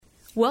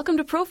Welcome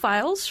to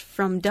Profiles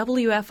from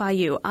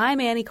WFIU. I'm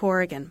Annie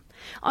Corrigan.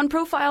 On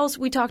Profiles,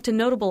 we talk to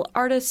notable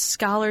artists,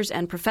 scholars,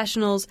 and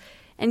professionals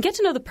and get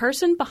to know the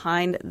person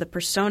behind the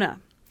persona.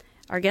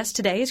 Our guest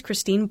today is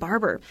Christine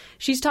Barber.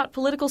 She's taught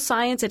political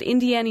science at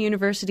Indiana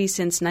University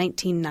since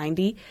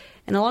 1990,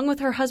 and along with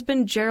her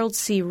husband, Gerald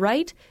C.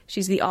 Wright,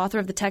 she's the author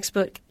of the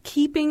textbook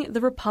Keeping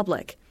the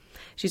Republic.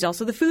 She's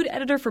also the food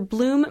editor for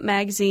Bloom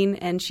magazine,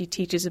 and she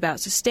teaches about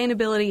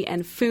sustainability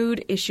and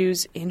food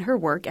issues in her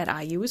work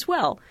at IU as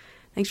well.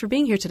 Thanks for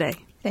being here today.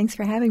 Thanks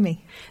for having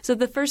me. So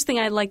the first thing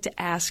I'd like to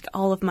ask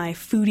all of my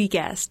foodie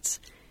guests,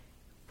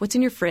 what's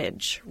in your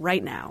fridge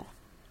right now?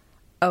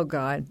 Oh,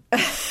 God.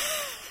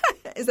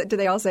 Do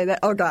they all say that?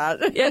 Oh,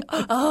 God. Yeah.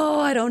 Oh,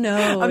 I don't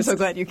know. I'm so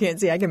glad you can't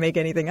see. I can make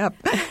anything up.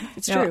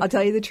 It's true. I'll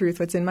tell you the truth.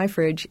 What's in my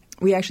fridge,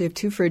 we actually have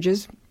two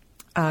fridges.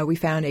 We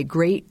found a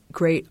great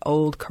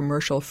old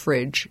commercial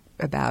fridge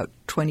about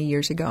 20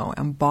 years ago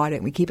and bought it.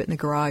 And we keep it in the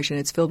garage, and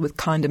it's filled with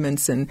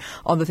condiments and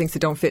all the things that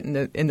don't fit in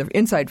the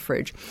inside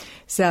fridge.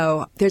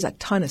 So there's a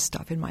ton of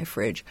stuff in my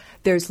fridge.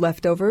 There's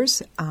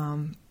leftovers.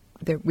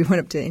 We went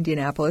up to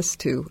Indianapolis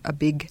to a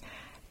big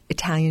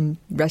Italian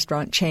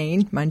restaurant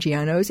chain,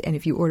 Mangiano's, and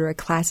if you order a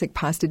classic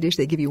pasta dish,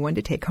 they give you one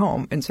to take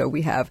home. And so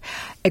we have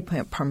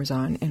eggplant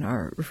parmesan in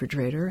our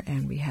refrigerator,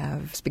 and we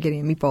have spaghetti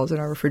and meatballs in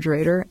our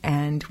refrigerator,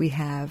 and we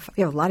have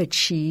a lot of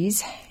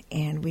cheese,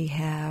 and we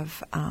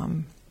have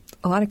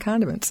a lot of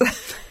condiments.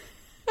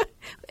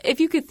 If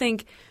you could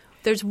think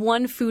there's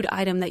one food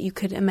item that you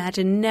could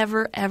imagine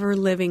never, ever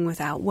living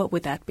without, what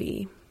would that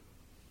be?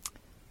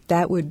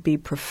 That would be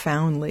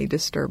profoundly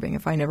disturbing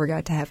if I never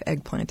got to have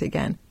eggplant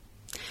again.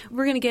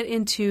 We're going to get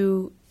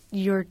into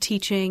your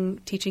teaching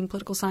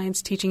political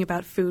science, teaching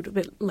about food a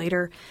bit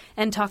later,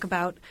 and talk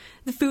about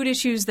the food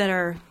issues that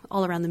are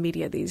all around the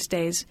media these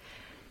days.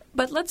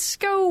 But let's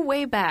go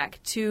way back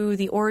to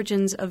the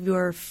origins of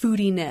your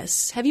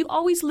foodiness. Have you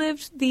always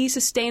lived the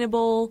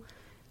sustainable,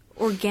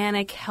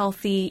 organic,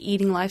 healthy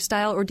eating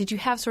lifestyle, or did you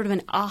have sort of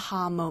an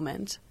aha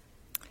moment?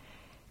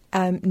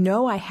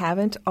 No, I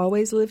haven't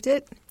always lived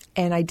it,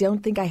 and I don't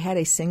think I had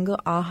a single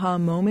aha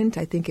moment.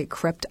 I think it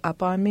crept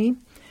up on me.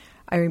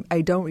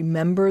 I don't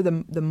remember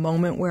the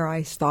moment where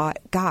I thought,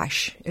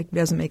 gosh, it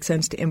doesn't make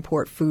sense to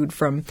import food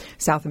from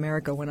South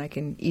America when I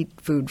can eat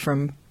food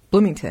from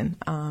Bloomington.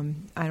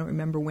 I don't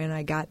remember when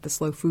I got the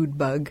slow food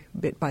bug,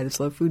 bit by the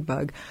slow food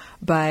bug,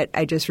 but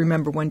I just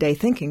remember one day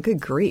thinking, good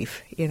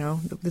grief,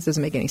 this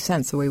doesn't make any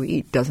sense. The way we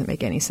eat doesn't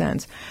make any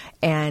sense.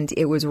 And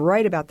it was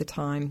right about the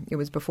time, it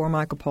was before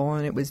Michael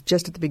Pollan, it was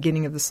just at the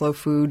beginning of the slow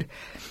food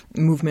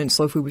movement.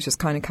 Slow food was just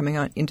kind of coming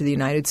out into the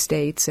United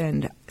States.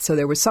 And so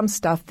there was some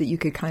stuff that you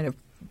could kind of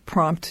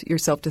prompt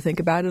yourself to think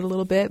about it a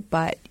little bit.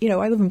 But,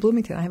 I live in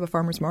Bloomington. I have a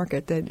farmer's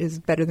market that is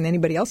better than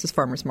anybody else's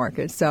farmer's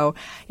market. So,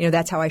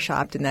 that's how I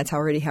shopped, and that's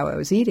how I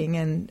was eating.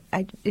 And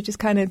it just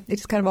kind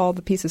of all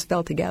the pieces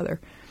fell together.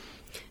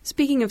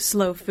 Speaking of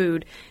slow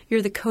food,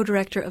 you're the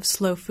co-director of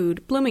Slow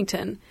Food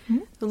Bloomington.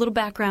 Mm-hmm. A little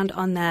background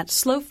on that.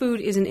 Slow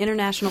Food is an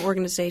international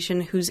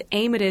organization whose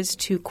aim it is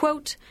to,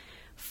 quote,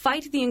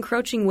 fight the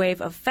encroaching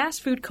wave of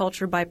fast food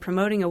culture by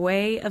promoting a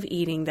way of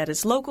eating that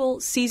is local,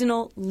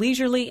 seasonal,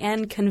 leisurely,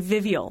 and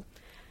convivial.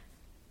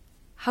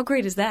 How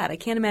great is that? I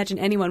can't imagine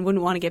anyone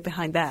wouldn't want to get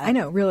behind that. I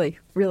know, really,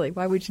 really.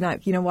 Why would you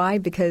not? You know why?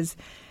 Because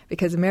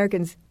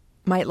Americans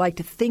might like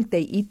to think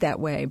they eat that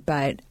way,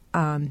 but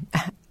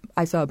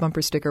I saw a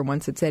bumper sticker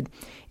once that said,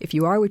 if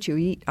you are what you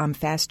eat, I'm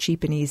fast,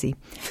 cheap, and easy.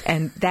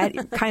 And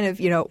that kind of,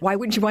 why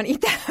wouldn't you want to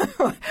eat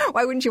that?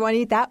 Why wouldn't you want to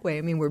eat that way?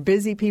 I mean, we're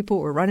busy people.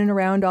 We're running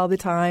around all the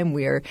time.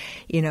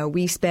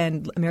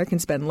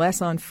 Americans spend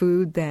less on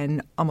food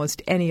than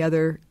almost any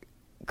other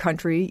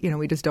country.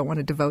 We just don't want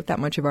to devote that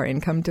much of our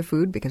income to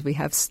food because we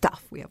have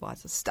stuff. We have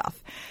lots of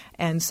stuff.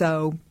 And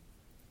so,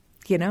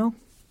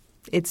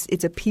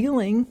 it's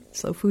appealing.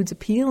 Slow food's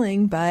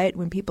appealing, but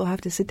when people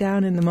have to sit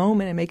down in the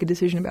moment and make a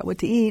decision about what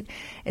to eat,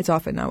 it's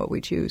often not what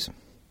we choose.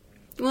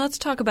 Well, let's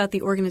talk about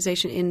the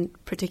organization in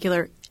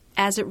particular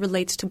as it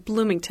relates to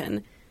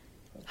Bloomington.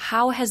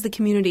 How has the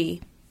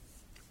community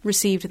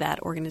received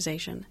that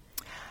organization?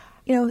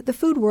 The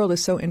food world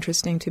is so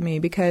interesting to me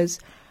because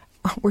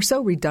we're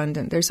so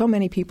redundant. There's so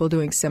many people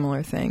doing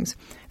similar things.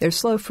 There's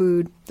Slow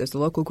Food. There's the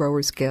Local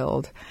Growers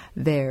Guild.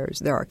 There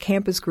are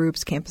campus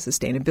groups, campus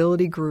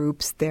sustainability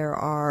groups. There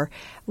are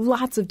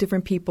lots of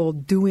different people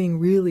doing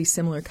really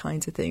similar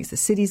kinds of things. The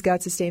city's got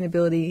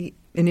sustainability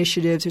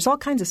initiatives. There's all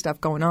kinds of stuff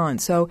going on.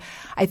 So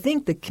I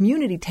think the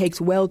community takes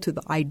well to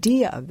the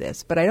idea of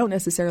this, but I don't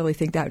necessarily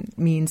think that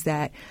means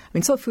that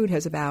 – Slow Food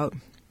has about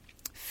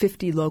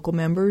 50 local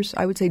members,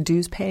 I would say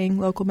dues-paying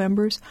local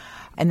members.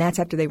 And that's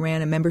after they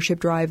ran a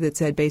membership drive that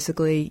said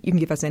basically you can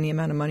give us any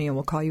amount of money and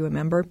we'll call you a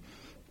member.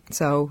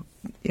 So,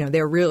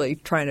 they're really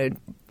trying to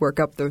work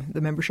up the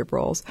membership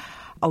rolls.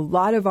 A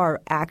lot of our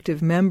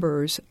active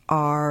members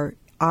are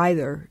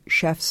either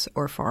chefs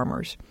or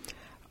farmers.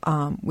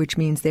 which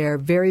means they're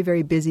very,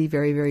 very busy,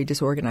 very, very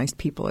disorganized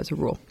people as a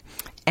rule.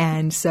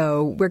 And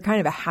so we're kind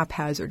of a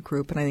haphazard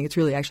group, and I think it's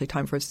really actually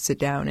time for us to sit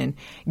down and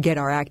get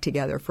our act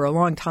together. For a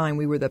long time,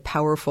 we were the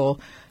powerful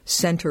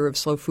center of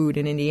slow food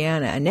in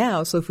Indiana, and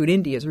now Slow Food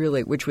India is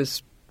really, which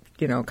was,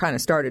 kind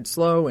of started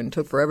slow and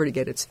took forever to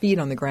get its feet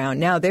on the ground.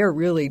 Now they're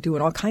really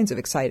doing all kinds of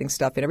exciting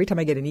stuff, and every time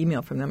I get an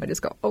email from them, I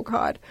just go, oh,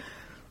 God,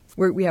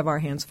 we have our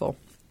hands full.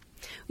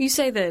 You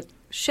say that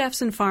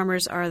chefs and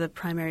farmers are the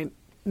primary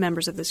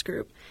members of this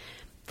group.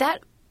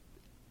 That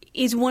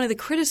is one of the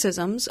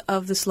criticisms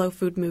of the slow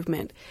food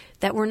movement,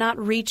 that we're not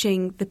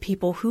reaching the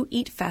people who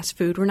eat fast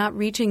food. We're not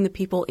reaching the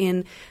people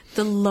in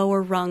the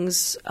lower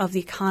rungs of the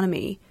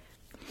economy.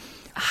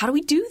 How do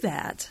we do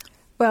that?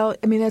 Well,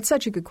 I mean, that's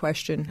such a good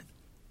question.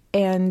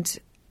 And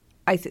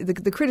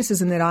the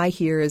criticism that I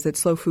hear is that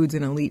slow food's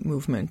an elite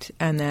movement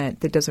and that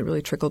doesn't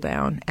really trickle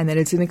down, and that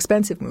it's an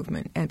expensive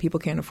movement and people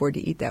can't afford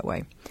to eat that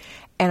way.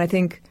 And I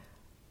think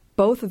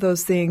both of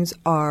those things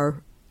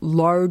are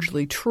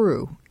largely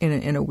true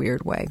in a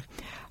weird way.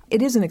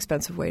 It is an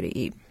expensive way to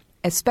eat,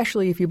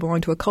 especially if you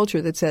belong to a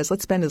culture that says,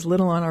 let's spend as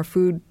little on our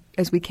food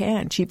as we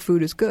can. Cheap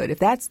food is good. If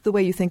that's the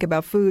way you think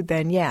about food,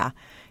 then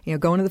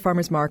going to the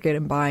farmer's market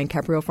and buying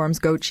Capriole Farms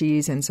goat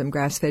cheese and some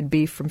grass-fed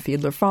beef from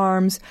Fiedler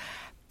Farms,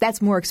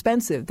 that's more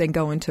expensive than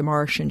going to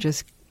Marsh and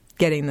just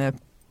getting the,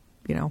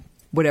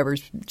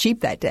 whatever's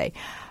cheap that day.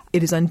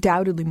 It is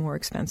undoubtedly more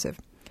expensive.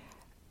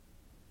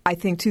 I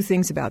think two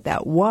things about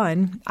that.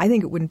 One, I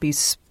think it wouldn't be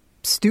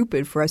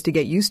stupid for us to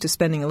get used to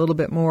spending a little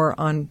bit more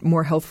on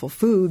more healthful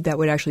food that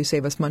would actually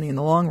save us money in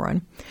the long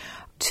run.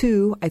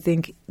 Two, I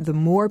think the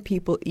more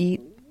people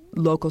eat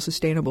local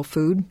sustainable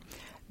food,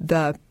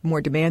 the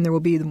more demand there will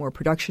be, the more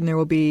production there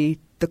will be,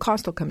 the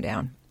cost will come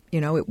down.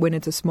 When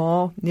it's a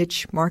small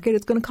niche market,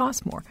 it's going to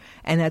cost more,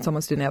 and that's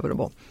almost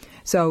inevitable.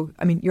 So,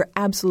 I mean, you're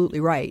absolutely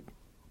right,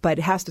 but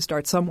it has to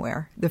start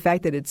somewhere. The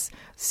fact that it's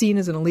seen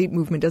as an elite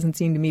movement doesn't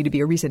seem to me to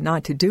be a reason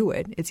not to do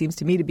it. It seems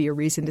to me to be a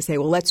reason to say,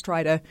 well, let's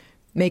try to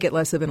make it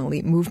less of an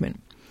elite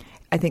movement.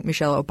 I think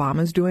Michelle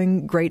Obama's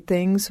doing great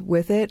things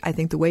with it. I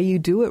think the way you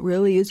do it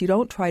really is you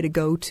don't try to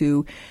go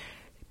to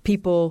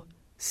people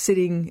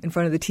sitting in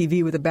front of the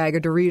TV with a bag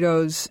of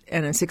Doritos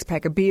and a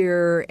six-pack of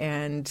beer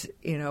and,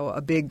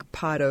 a big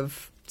pot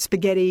of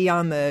spaghetti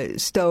on the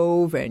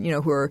stove and,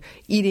 who are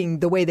eating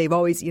the way they've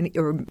always eaten,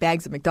 or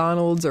bags of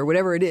McDonald's or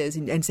whatever it is,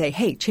 and say,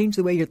 hey, change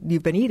the way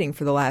you've been eating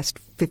for the last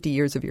 50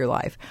 years of your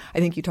life. I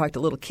think you talk to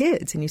little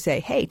kids and you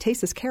say, hey,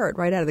 taste this carrot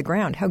right out of the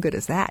ground. How good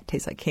is that?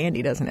 Tastes like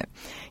candy, doesn't it?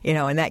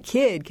 And that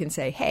kid can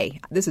say, hey,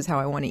 this is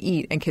how I want to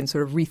eat, and can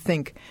sort of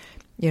rethink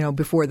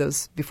before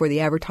the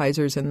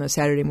advertisers and the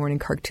Saturday morning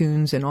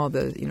cartoons and all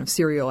the,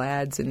 cereal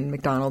ads and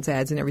McDonald's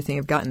ads and everything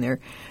have gotten their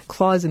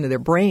claws into their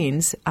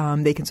brains,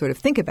 they can sort of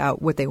think about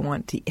what they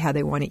want to, how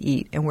they want to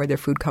eat and where their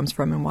food comes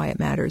from and why it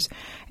matters.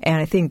 And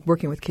I think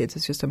working with kids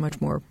is just a much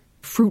more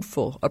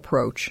fruitful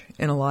approach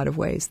in a lot of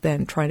ways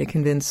than trying to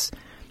convince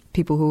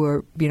people who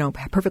are,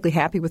 perfectly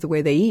happy with the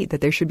way they eat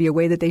that there should be a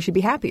way that they should be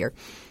happier.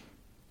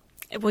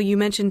 Well, you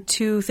mentioned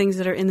two things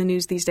that are in the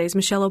news these days.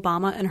 Michelle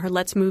Obama and her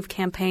Let's Move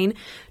campaign,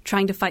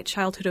 trying to fight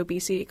childhood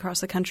obesity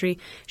across the country.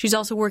 She's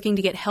also working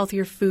to get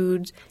healthier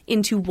foods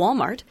into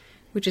Walmart,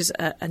 which is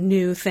a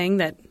new thing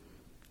that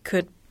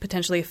could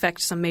potentially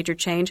affect some major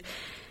change.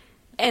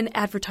 And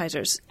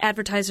advertisers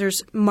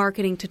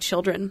marketing to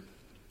children,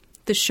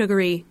 the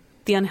sugary,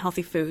 the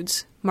unhealthy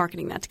foods,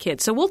 marketing that to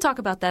kids. So we'll talk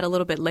about that a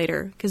little bit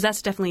later because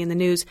that's definitely in the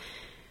news.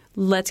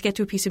 Let's get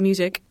to a piece of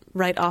music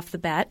right off the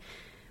bat.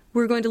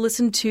 We're going to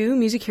listen to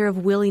music here of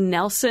Willie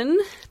Nelson.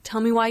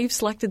 Tell me why you've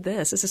selected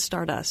this. This is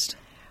Stardust.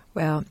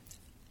 Well,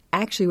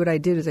 actually what I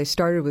did is I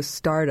started with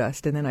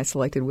Stardust and then I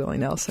selected Willie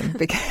Nelson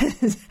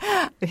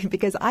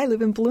because I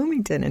live in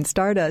Bloomington and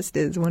Stardust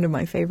is one of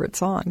my favorite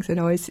songs. It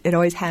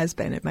always has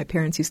been. My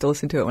parents used to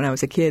listen to it when I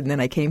was a kid, and then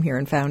I came here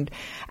and found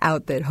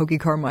out that Hoagy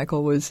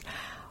Carmichael was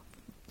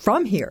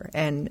from here,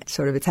 and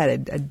sort of it's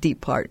had a deep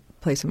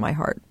place in my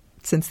heart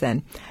since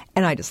then.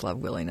 And I just love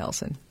Willie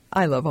Nelson.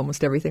 I love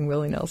almost everything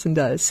Willie Nelson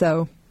does.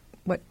 So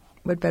what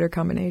better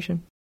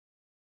combination?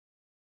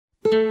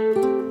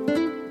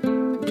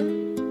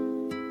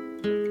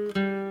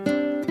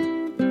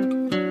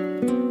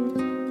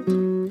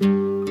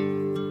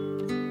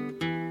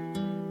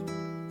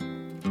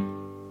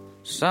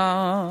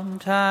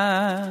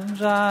 Sometimes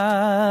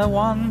I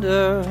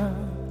wonder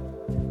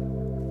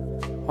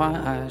why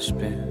I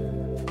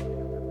spend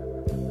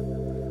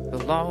the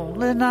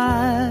lonely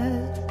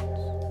nights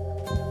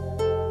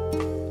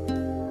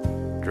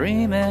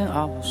dreaming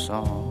of a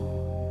song.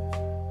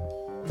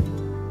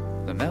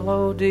 The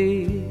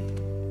melody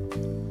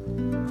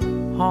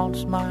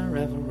haunts my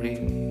reverie,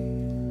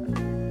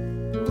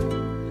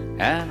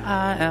 and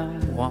I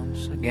am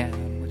once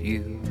again with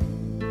you.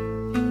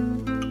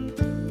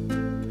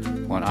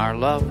 When our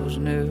love was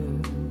new,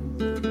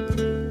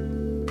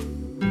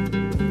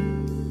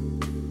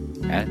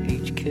 and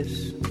each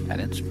kiss an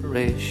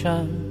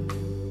inspiration.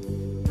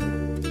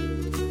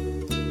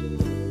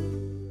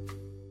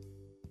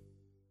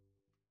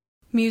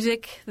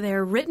 Music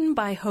there written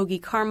by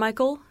Hoagy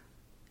Carmichael,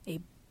 a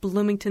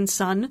Bloomington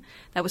Sun.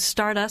 That was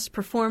Stardust,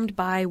 performed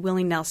by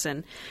Willie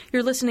Nelson.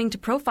 You're listening to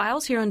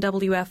Profiles here on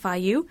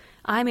WFIU.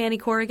 I'm Annie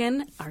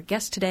Corrigan. Our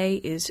guest today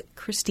is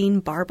Christine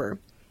Barber.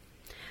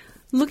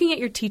 Looking at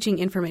your teaching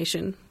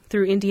information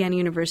through Indiana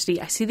University,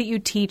 I see that you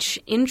teach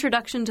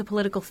Introduction to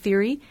Political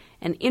Theory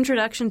and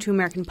Introduction to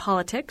American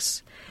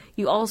Politics.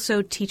 You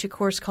also teach a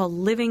course called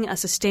Living a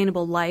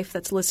Sustainable Life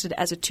that's listed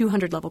as a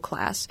 200-level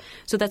class.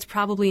 So that's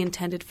probably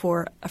intended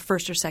for a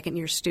first or second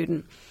year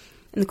student.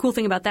 And the cool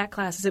thing about that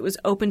class is it was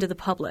open to the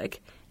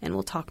public, and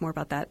we'll talk more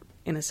about that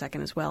in a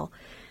second as well.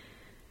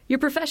 Your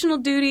professional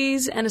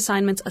duties and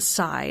assignments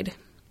aside,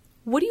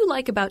 what do you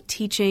like about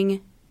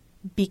teaching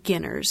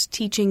beginners,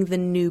 teaching the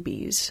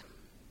newbies?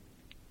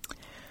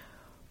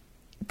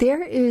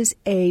 There is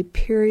a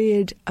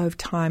period of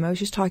time. I was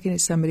just talking to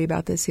somebody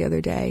about this the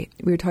other day.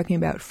 We were talking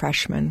about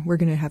freshmen. We're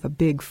going to have a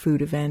big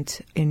food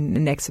event in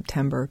next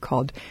September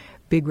called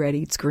Big Red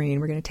Eats Green.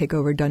 We're going to take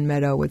over Dunn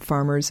Meadow with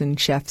farmers and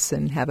chefs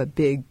and have a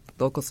big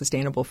local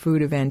sustainable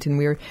food event. And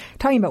we were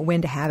talking about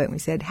when to have it. And we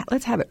said,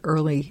 let's have it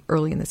early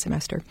in the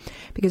semester,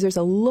 because there's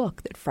a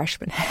look that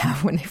freshmen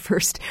have when they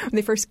first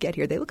get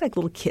here. They look like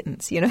little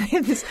kittens. You know, they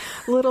have this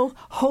little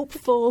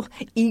hopeful,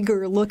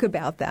 eager look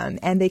about them.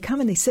 And they come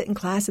and they sit in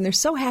class and they're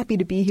so happy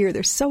to be here.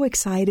 They're so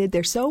excited.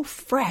 They're so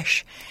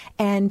fresh.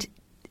 And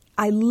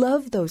I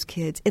love those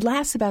kids. It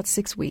lasts about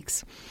 6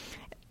 weeks,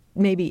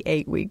 maybe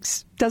 8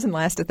 weeks. Doesn't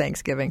last to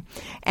Thanksgiving.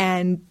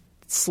 And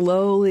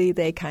slowly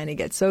they kind of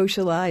get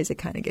socialized. They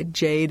kind of get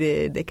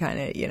jaded. They kind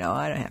of,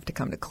 I don't have to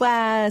come to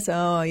class.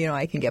 Oh,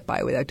 I can get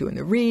by without doing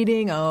the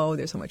reading. Oh,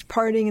 there's so much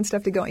partying and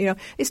stuff to go.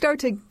 They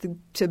start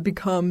to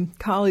become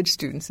college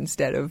students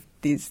instead of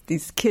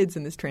these kids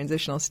in this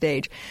transitional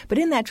stage. But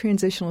in that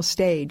transitional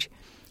stage,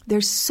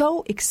 they're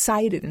so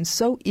excited and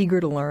so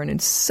eager to learn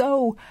and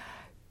so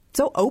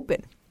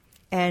open.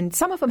 And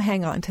some of them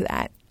hang on to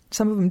that.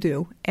 Some of them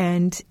do.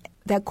 And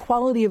that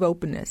quality of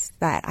openness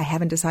that I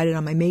haven't decided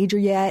on my major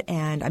yet,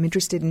 and I'm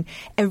interested in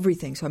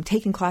everything. So I'm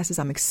taking classes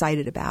I'm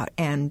excited about.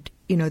 And,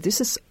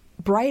 this is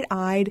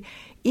bright-eyed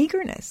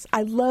eagerness.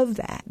 I love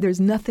that.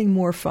 There's nothing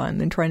more fun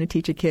than trying to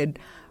teach a kid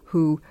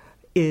who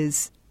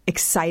is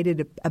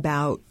excited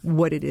about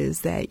what it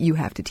is that you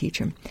have to teach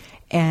him.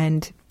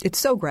 And it's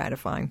so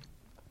gratifying.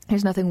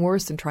 There's nothing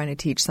worse than trying to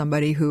teach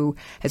somebody who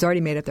has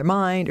already made up their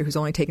mind, or who's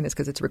only taking this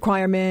because it's a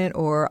requirement,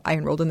 or I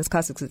enrolled in this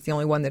class because it's the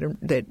only one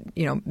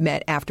that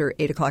met after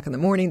 8 o'clock in the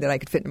morning that I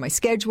could fit in my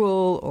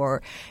schedule.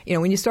 Or,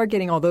 when you start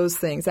getting all those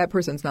things, that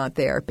person's not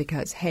there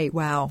because, hey,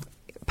 wow,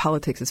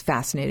 politics is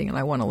fascinating and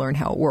I want to learn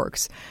how it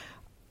works.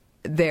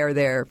 They're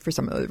there for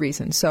some other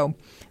reason. So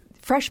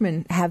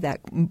freshmen have that,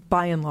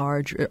 by and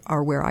large,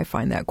 are where I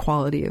find that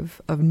quality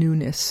of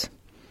newness.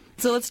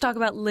 So let's talk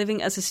about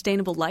Living a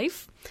Sustainable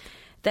Life.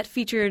 That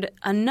featured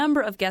a number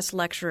of guest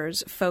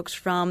lecturers, folks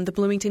from the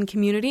Bloomington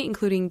community,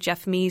 including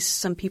Jeff Meese,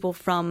 some people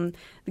from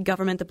the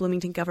government, the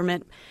Bloomington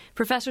government,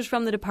 professors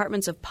from the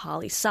departments of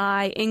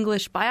poli-sci,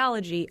 English,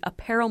 biology,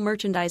 apparel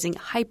merchandising,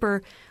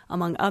 hyper,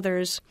 among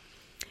others.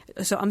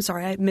 So I'm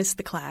sorry I missed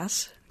the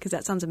class because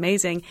that sounds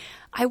amazing.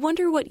 I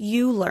wonder what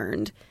you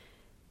learned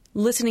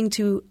listening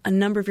to a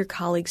number of your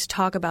colleagues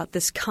talk about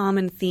this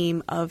common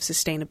theme of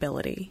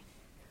sustainability.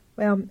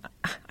 Well,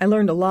 I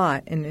learned a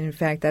lot, and in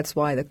fact, that's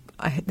why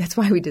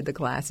we did the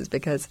classes,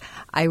 because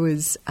I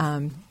was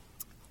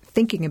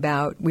thinking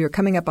about, we were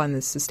coming up on the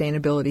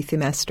sustainability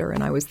themester,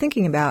 and I was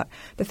thinking about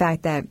the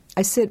fact that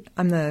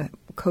I'm the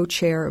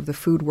co-chair of the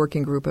food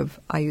working group of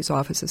IU's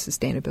Office of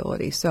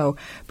Sustainability. So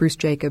Bruce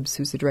Jacobs,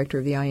 who's the director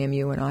of the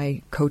IMU, and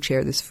I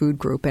co-chair this food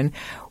group, and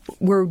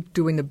we're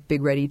doing the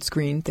Big Red Eats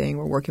Green thing.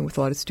 We're working with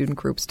a lot of student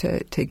groups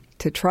to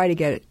try to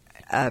get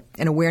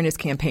an awareness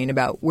campaign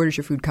about where does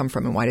your food come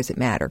from and why does it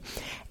matter.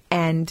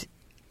 And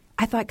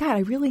I thought,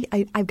 God,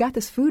 I've got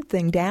this food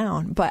thing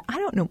down, but I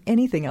don't know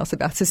anything else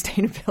about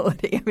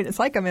sustainability. I mean, it's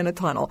like I'm in a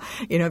tunnel.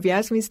 If you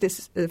ask me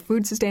this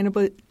food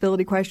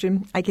sustainability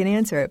question, I can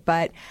answer it.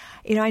 But,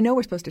 I know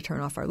we're supposed to turn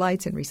off our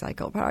lights and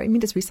recycle. But,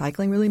 does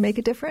recycling really make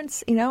a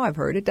difference? I've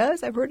heard it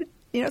does. I've heard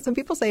it, some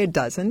people say it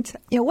doesn't.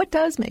 What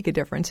does make a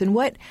difference? And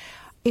what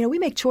we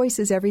make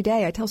choices every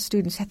day. I tell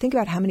students, think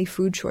about how many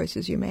food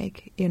choices you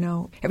make.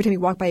 Every time you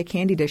walk by a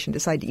candy dish and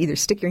decide to either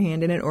stick your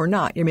hand in it or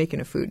not, you're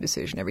making a food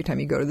decision. Every time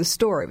you go to the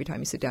store, every time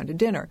you sit down to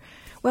dinner.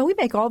 Well, we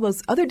make all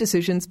those other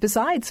decisions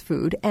besides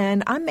food,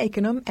 and I'm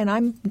making them, and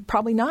I'm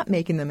probably not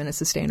making them in a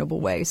sustainable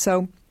way.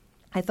 So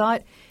I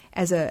thought,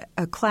 as a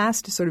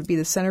class to sort of be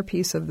the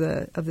centerpiece of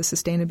the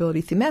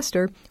sustainability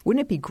themester,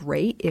 wouldn't it be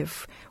great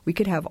if we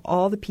could have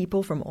all the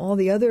people from all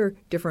the other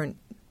different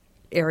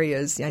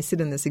areas? I sit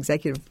in this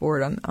executive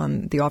board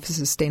on the Office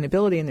of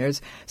Sustainability, and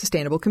there's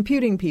sustainable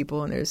computing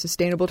people, and there's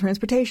sustainable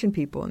transportation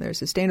people, and there's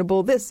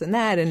sustainable this and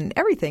that and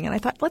everything. And I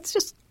thought, let's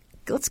just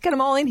let's get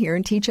them all in here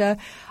and teach a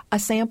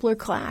sampler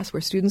class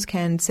where students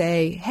can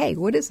say, hey,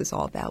 what is this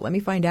all about? Let me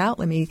find out.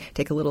 Let me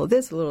take a little of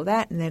this, a little of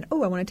that, and then, I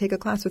want to take a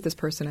class with this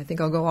person. I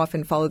think I'll go off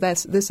and follow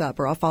this up,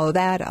 or I'll follow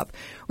that up.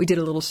 We did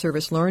a little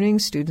service learning.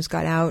 Students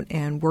got out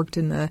and worked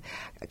in the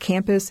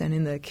campus and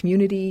in the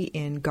community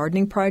in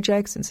gardening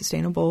projects and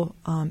sustainable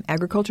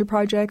agriculture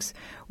projects.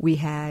 We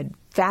had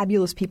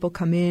fabulous people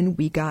come in.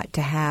 We got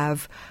to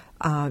have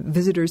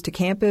visitors to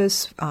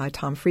campus.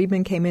 Tom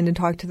Friedman came in and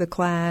talked to the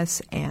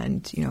class,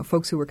 and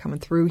folks who were coming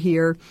through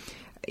here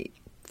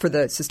for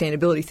the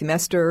sustainability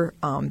semester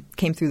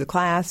came through the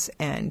class,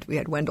 and we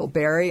had Wendell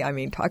Berry. I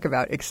mean, talk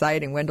about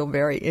exciting, Wendell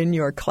Berry in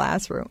your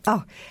classroom.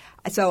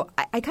 So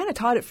I kind of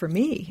taught it for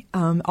me.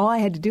 All I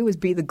had to do was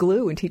be the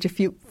glue and teach a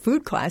few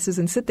food classes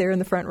and sit there in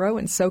the front row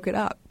and soak it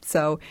up.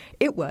 So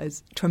it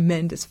was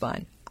tremendous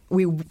fun.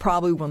 We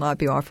probably will not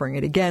be offering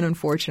it again,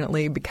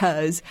 unfortunately,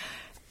 because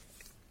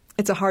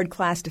it's a hard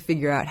class to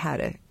figure out how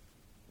to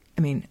 –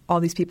 I mean, all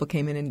these people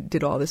came in and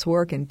did all this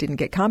work and didn't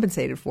get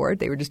compensated for it.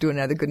 They were just doing it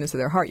out of the goodness of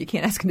their heart. You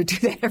can't ask them to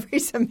do that every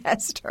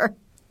semester.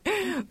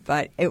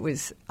 But it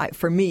was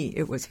for me,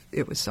 it was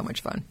so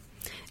much fun.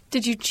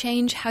 Did you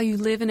change how you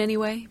live in any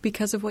way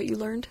because of what you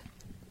learned?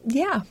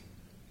 Yeah,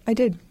 I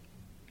did.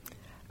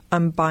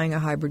 I'm buying a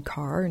hybrid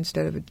car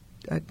instead of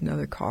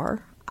another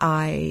car.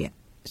 I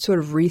sort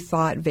of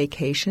rethought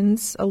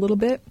vacations a little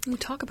bit.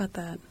 Talk about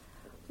that.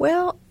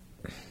 Well,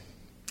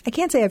 I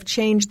can't say I've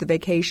changed the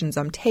vacations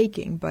I'm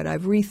taking, but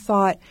I've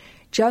rethought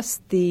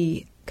just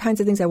the kinds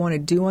of things I want to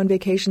do on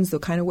vacations, the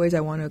kind of ways I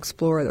want to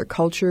explore other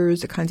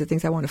cultures, the kinds of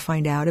things I want to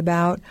find out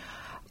about.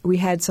 We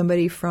had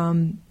somebody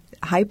from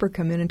Hyper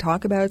come in and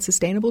talk about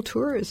sustainable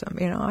tourism.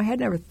 I had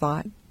never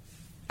thought.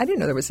 I didn't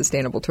know there was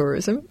sustainable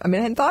tourism. I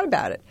hadn't thought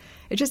about it.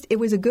 It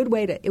was a good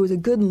way it was a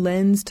good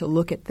lens to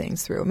look at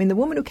things through. The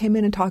woman who came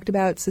in and talked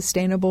about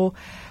sustainable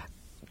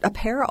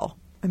apparel.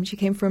 She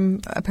came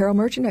from apparel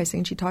merchandising,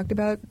 and she talked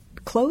about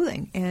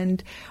clothing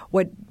and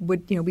what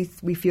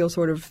we feel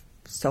sort of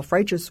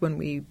self-righteous when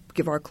we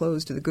give our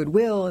clothes to the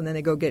Goodwill, and then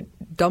they go get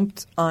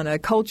dumped on a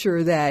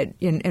culture that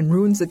and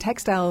ruins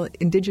the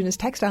indigenous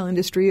textile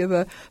industry of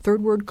a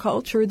third world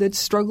culture that's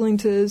struggling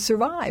to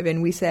survive.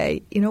 And we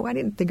say, I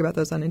didn't think about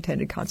those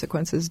unintended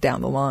consequences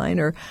down the line,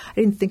 or I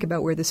didn't think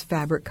about where this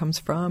fabric comes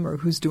from, or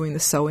who's doing the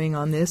sewing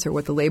on this, or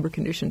what the labor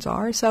conditions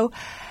are. So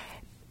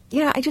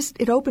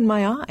it opened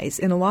my eyes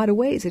in a lot of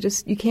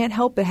ways. You can't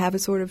help but have a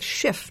sort of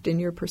shift in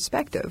your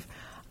perspective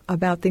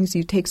about things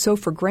you take so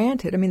for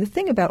granted. The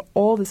thing about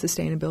all the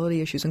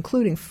sustainability issues,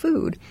 including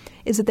food,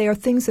 is that they are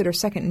things that are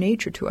second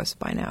nature to us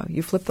by now.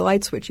 You flip the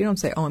light switch. You don't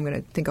say,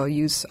 I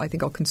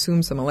think I'll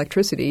consume some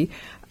electricity.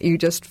 You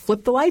just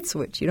flip the light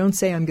switch. You don't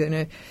say, I'm going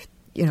to,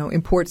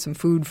 import some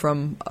food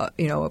from,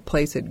 a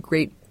place at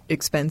great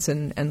expense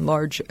and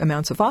large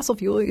amounts of fossil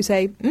fuel. You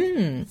say,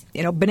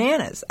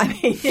 bananas.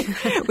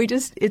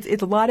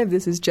 It's a lot of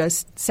this is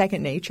just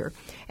second nature.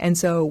 And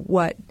so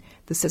what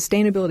the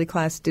sustainability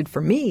class did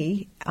for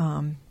me,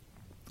 and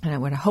I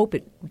would hope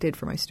it did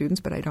for my students,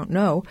 but I don't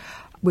know,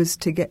 was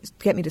to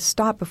get me to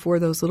stop before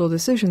those little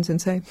decisions and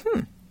say,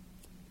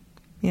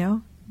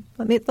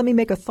 let me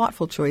make a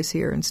thoughtful choice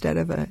here instead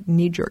of a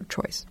knee-jerk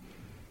choice.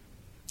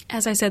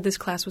 As I said, this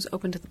class was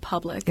open to the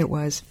public. It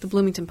was. The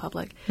Bloomington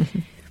public. Mm-hmm.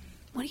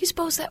 What do you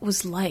suppose that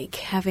was like,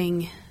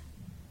 having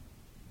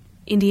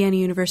Indiana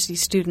University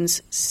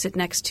students sit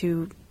next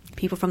to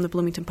people from the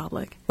Bloomington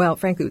public? Well,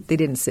 frankly, they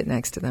didn't sit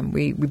next to them.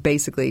 We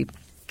basically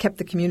kept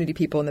the community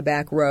people in the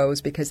back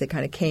rows because they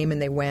kind of came and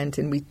they went,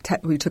 and we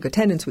took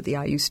attendance with the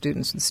IU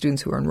students, the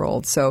students who were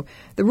enrolled. So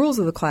the rules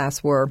of the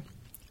class were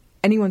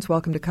anyone's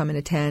welcome to come and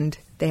attend.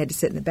 They had to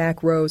sit in the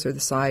back rows or the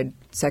side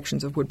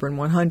sections of Woodburn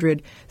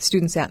 100.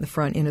 Students sat in the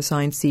front in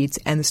assigned seats,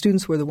 and the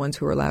students were the ones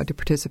who were allowed to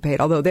participate,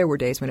 although there were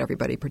days when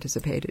everybody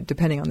participated,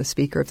 depending on the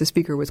speaker. If the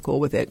speaker was cool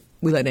with it,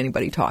 we let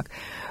anybody talk.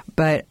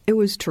 But it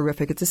was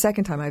terrific. It's the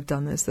second time I've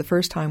done this. The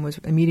first time was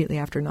immediately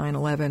after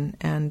 9/11,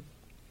 and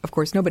of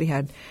course,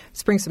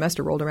 spring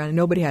semester rolled around, and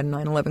nobody had a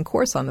 9/11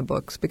 course on the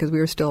books because we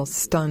were still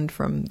stunned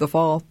from the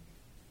fall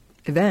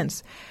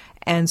events.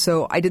 And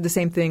so I did the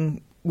same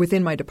thing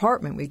within my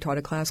department. We taught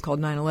a class called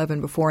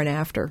 9/11 Before and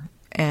After,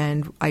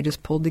 and I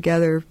just pulled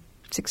together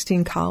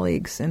 16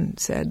 colleagues and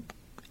said,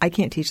 I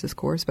can't teach this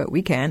course, but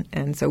we can.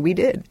 And so we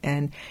did.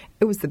 And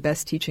it was the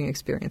best teaching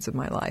experience of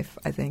my life,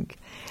 I think.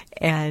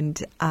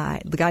 And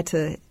I got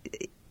to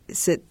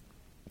sit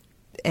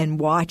and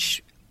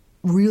watch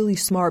really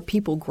smart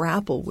people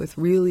grapple with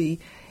really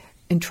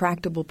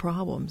intractable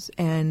problems.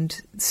 And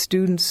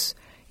students,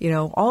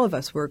 all of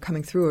us were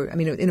coming through.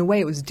 In a way,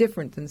 it was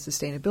different than the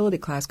sustainability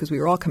class because we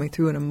were all coming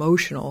through an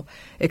emotional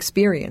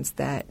experience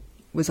that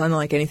was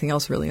unlike anything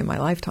else really in my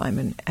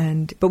lifetime.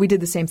 But we did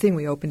the same thing.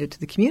 We opened it to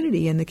the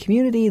community, and the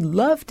community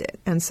loved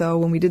it. And so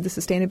when we did the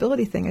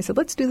sustainability thing, I said,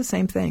 let's do the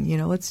same thing.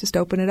 Let's just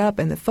open it up.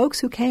 And the folks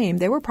who came,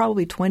 there were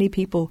probably 20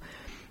 people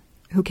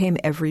who came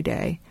every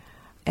day.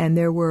 And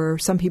there were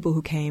some people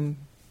who came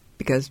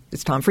because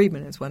it's Tom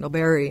Friedman, it's Wendell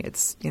Berry,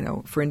 it's,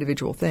 for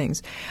individual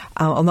things.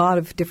 A lot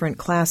of different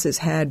classes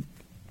had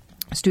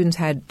students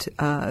had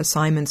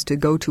assignments to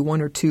go to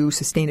 1 or 2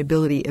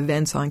 sustainability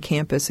events on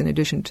campus in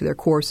addition to their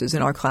courses,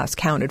 and our class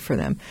counted for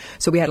them.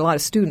 So we had a lot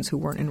of students who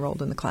weren't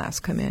enrolled in the class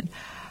come in.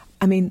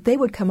 I mean, they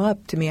would come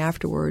up to me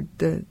afterward,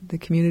 the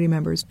community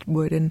members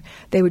would, and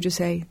they would just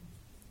say,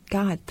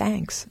 God,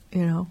 thanks,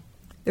 you know.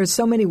 There's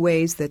so many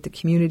ways that the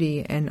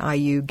community and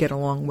IU get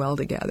along well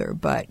together,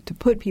 but to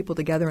put people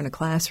together in a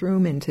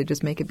classroom and to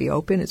just make it be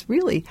open is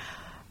really,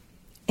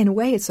 in a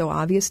way, it's so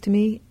obvious to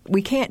me.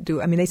 We can't do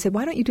it. I mean, they said,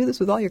 why don't you do this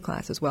with all your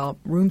classes? Well,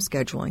 room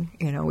scheduling.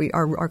 You know,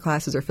 our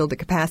classes are filled to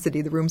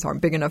capacity. The rooms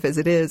aren't big enough as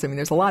it is. I mean,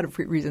 there's a lot of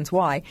reasons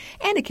why.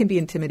 And it can be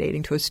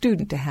intimidating to a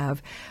student to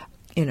have,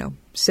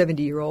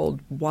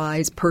 70-year-old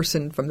wise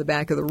person from the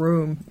back of the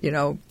room,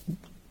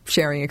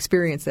 sharing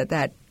experience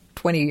that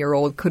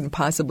 20-year-old couldn't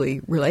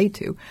possibly relate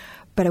to.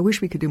 But I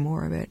wish we could do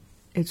more of it.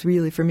 It's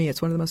really, for me, it's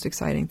one of the most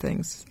exciting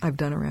things I've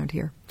done around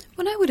here.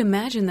 Well, I would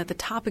imagine that the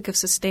topic of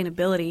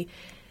sustainability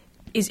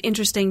is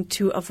interesting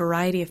to a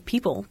variety of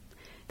people,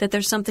 that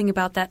there's something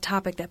about that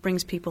topic that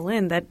brings people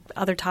in that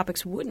other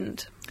topics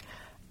wouldn't.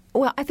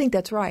 Well, I think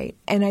that's right.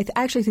 And I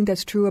actually think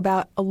that's true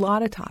about a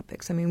lot of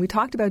topics. I mean, we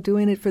talked about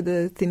doing it for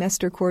the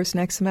Themester course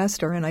next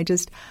semester, and I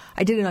did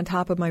it on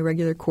top of my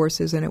regular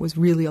courses, and it was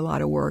really a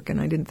lot of work, and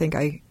I didn't think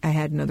I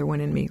had another one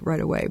in me right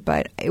away.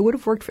 But it would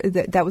have worked for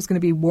that was going to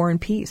be War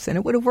and Peace, and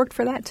it would have worked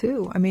for that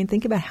too. I mean,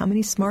 think about how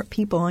many smart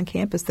people on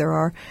campus there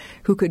are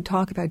who could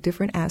talk about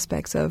different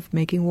aspects of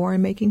making war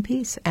and making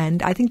peace.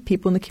 And I think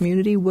people in the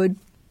community would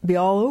be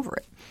all over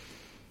it.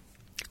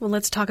 Well,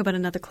 let's talk about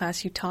another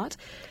class you taught.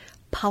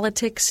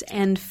 Politics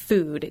and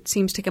food. It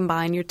seems to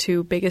combine your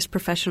 2 biggest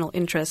professional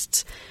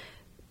interests.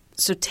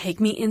 So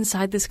take me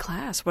inside this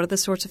class. What are the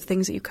sorts of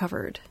things that you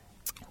covered?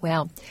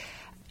 Well,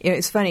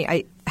 it's funny.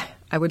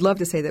 I would love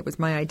to say that it was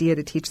my idea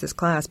to teach this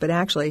class, but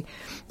actually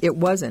it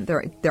wasn't.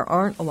 There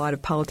aren't a lot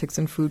of politics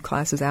and food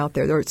classes out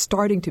there. They're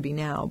starting to be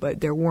now, but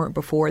there weren't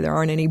before. There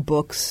aren't any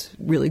books,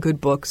 really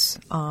good books,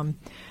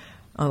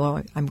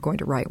 although I'm going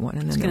to write one.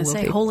 And then I was going to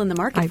say, hole in the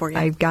market for you.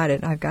 I've got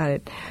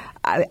it.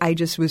 I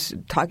just was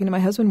talking to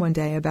my husband one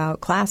day about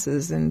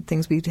classes and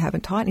things we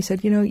haven't taught, and he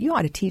said, you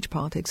ought to teach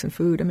politics and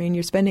food. I mean,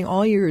 you're spending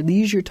all your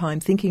leisure time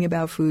thinking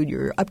about food.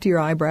 You're up to your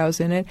eyebrows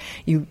in it.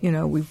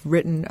 We've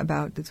written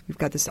about this. We've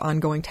got this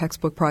ongoing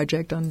textbook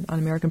project on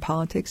American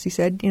politics. He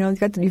said, you've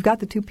got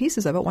the 2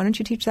 pieces of it. Why don't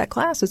you teach that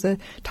class as a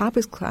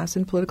topics class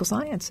in political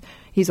science?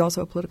 He's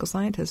also a political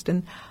scientist,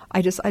 and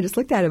I just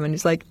looked at him, and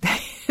he's like,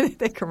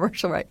 the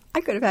commercial, right?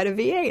 I could have had a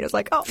VA. And I was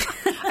like,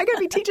 I got to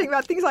be teaching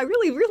about things I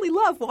really, really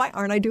love. Why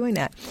aren't I doing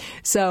that?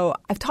 So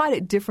I've taught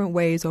it different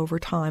ways over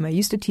time. I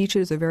used to teach it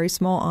as a very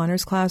small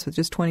honors class with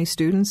just 20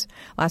 students.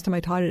 Last time I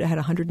taught it, I had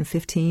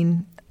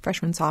 115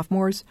 freshmen,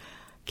 sophomores,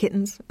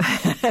 kittens,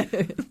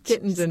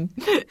 and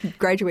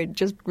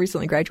just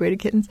recently graduated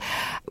kittens,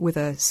 with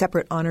a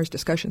separate honors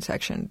discussion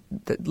section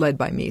led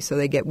by me. So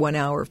they get 1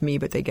 hour of me,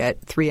 but they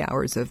get 3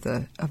 hours of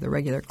the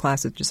regular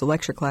class. It's just a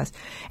lecture class.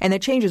 And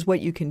that changes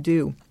what you can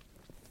do.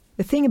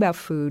 The thing about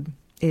food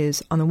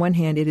is, on the one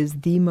hand,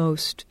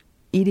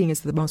 eating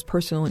is the most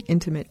personal and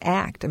intimate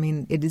act. I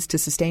mean, it is to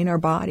sustain our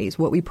bodies.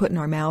 What we put in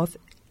our mouth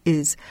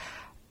is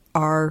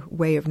our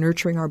way of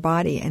nurturing our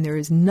body, and there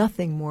is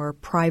nothing more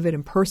private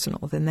and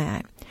personal than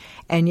that.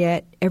 And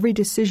yet, every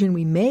decision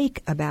we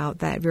make about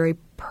that very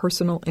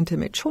personal,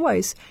 intimate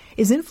choice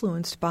is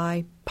influenced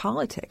by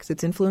politics.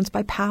 It's influenced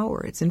by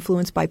power. It's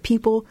influenced by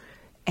people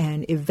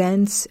and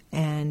events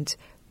and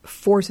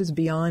forces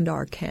beyond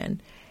our ken.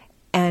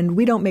 And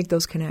we don't make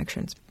those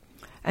connections.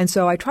 And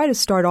so I try to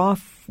start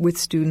off with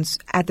students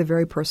at the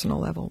very personal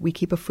level. We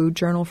keep a food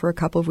journal for a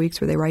couple of weeks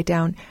where they write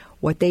down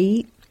what they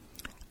eat,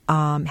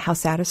 how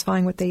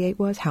satisfying what they ate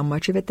was, how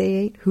much of it they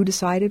ate, who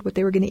decided what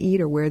they were going to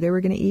eat or where they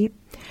were going to eat,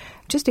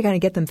 just to kind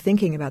of get them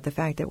thinking about the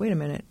fact that, wait a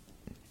minute,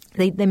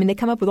 they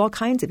come up with all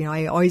kinds of,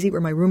 I always eat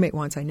where my roommate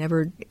wants. I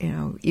never,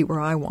 eat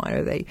where I want.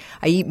 Or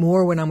I eat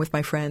more when I'm with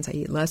my friends. I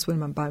eat less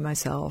when I'm by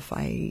myself.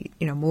 I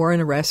eat, more in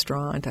a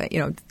restaurant.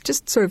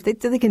 Just sort of,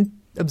 they can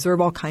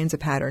observe all kinds of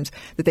patterns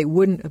that they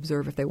wouldn't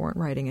observe if they weren't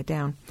writing it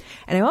down.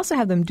 And I also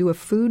have them do a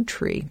food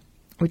tree,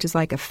 which is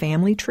like a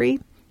family tree,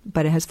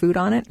 but it has food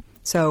on it.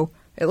 So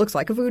it looks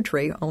like a food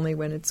tree, only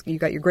when you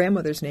got your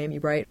grandmother's name, you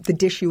write the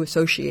dish you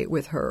associate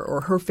with her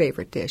or her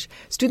favorite dish.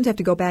 Students have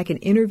to go back and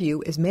interview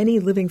as many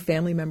living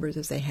family members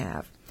as they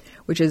have,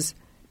 which is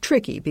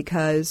tricky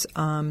because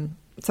some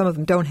of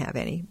them don't have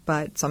any,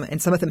 but some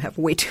of them have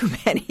way too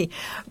many.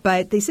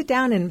 But they sit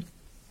down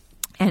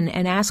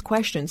and ask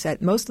questions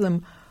that most of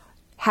them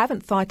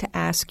haven't thought to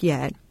ask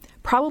yet,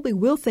 probably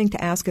will think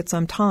to ask at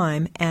some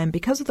time, and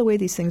because of the way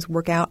these things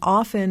work out,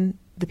 often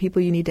the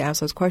people you need to ask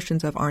those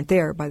questions of aren't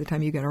there by the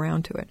time you get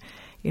around to it.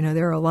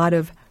 There are a lot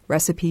of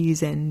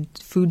recipes and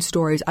food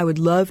stories I would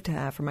love to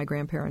have from my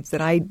grandparents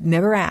that I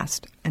never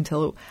asked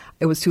until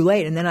it was too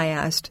late, and then I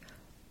asked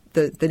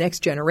the next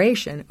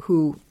generation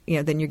who,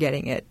 then you're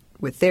getting it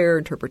with their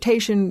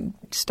interpretation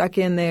stuck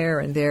in there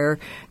and their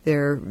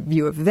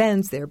view of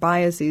events, their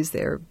biases,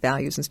 their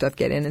values and stuff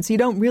get in. And so you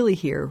don't really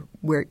hear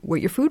what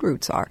your food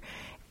roots are.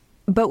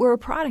 But we're a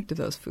product of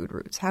those food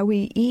roots. How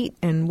we eat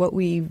and what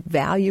we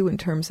value in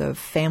terms of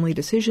family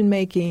decision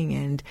making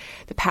and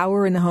the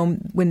power in the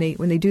home. When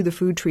they do the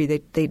food tree,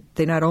 they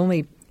not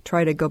only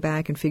try to go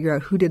back and figure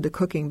out who did the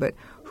cooking, but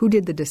who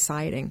did the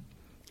deciding.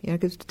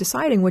 Because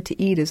deciding what to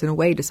eat is in a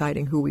way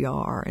deciding who we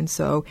are. And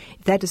so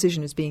if that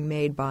decision is being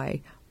made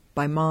by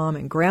mom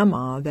and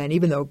grandma, then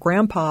even though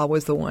grandpa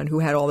was the one who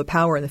had all the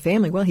power in the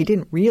family, well, he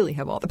didn't really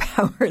have all the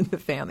power in the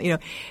family.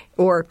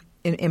 Or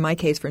in my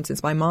case, for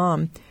instance, my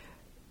mom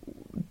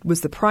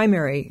was the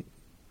primary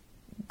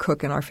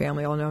cook in our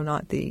family, although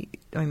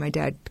my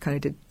dad kind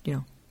of did,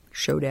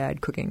 show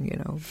dad cooking,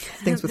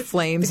 things with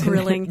flames.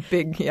 Grilling.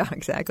 Yeah,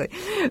 exactly.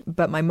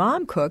 But my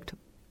mom cooked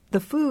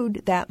the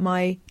food that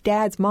my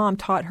dad's mom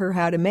taught her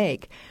how to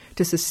make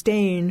to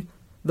sustain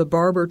the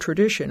Barber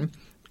tradition.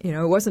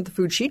 It wasn't the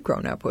food she'd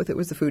grown up with. It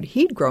was the food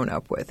he'd grown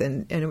up with.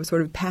 And it was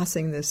sort of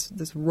passing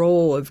this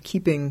role of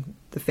keeping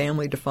the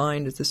family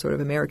defined as this sort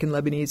of American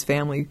Lebanese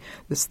family.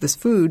 This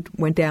food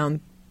went down,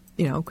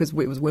 because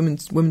it was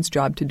women's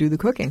job to do the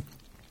cooking.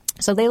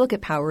 So they look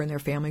at power in their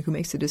family, who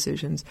makes the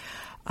decisions.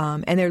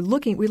 And we're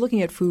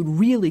looking at food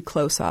really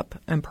close up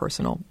and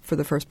personal for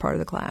the first part of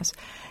the class.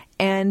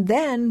 And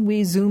then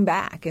we zoom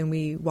back and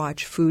we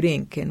watch Food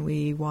Inc. and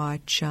we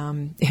watch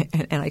and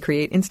I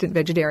create Instant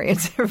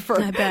Vegetarians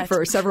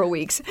for several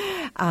weeks.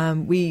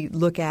 We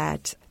look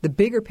at the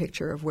bigger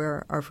picture of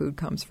where our food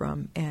comes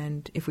from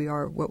and if we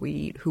are what we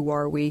eat, who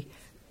are we,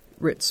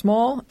 writ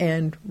small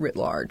and writ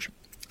large.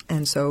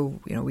 And so,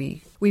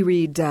 we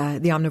read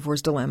The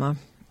Omnivore's Dilemma.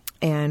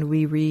 And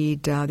we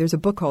read, there's a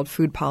book called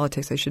Food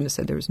Politics. I shouldn't have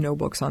said there was no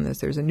books on this.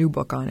 There's a new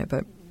book on it,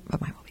 but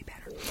mine will be better.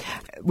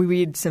 We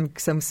read some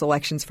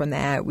selections from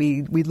that.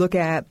 We look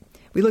at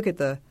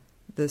the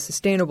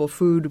sustainable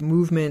food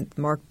movement,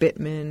 Mark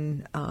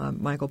Bittman,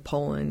 Michael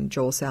Pollan,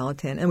 Joel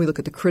Salatin, and we look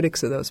at the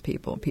critics of those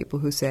people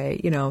who say,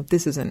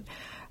 this isn't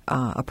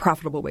a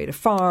profitable way to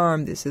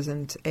farm. This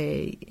isn't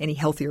any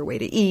healthier way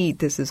to eat.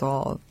 This is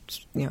all,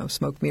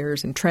 smoke,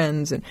 mirrors, and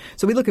trends. And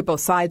so we look at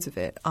both sides of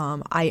it.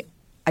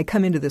 I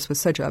come into this with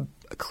such a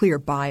clear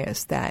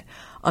bias that,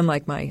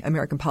 unlike my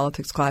American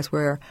politics class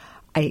where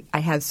I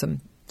have some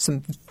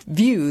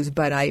views,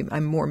 but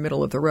I'm more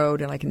middle of the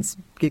road and I can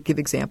give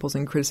examples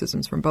and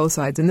criticisms from both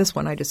sides. In this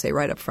one, I just say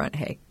right up front,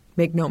 hey,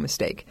 make no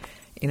mistake,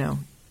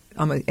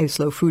 I'm a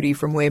slow foodie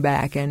from way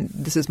back and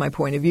this is my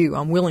point of view.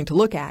 I'm willing to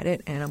look at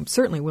it and I'm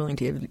certainly willing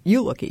to have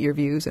you look at your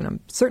views and I'm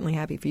certainly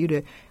happy for you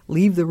to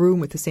leave the room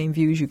with the same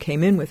views you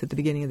came in with at the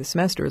beginning of the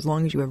semester as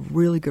long as you have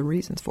really good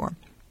reasons for them.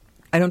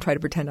 I don't try to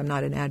pretend I'm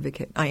not an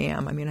advocate. I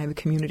am. I have a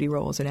community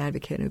role as an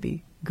advocate. It would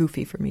be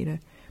goofy for me to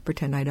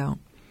pretend I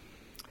don't.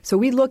 So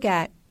we look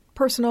at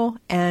personal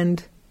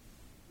and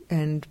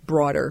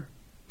broader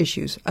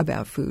issues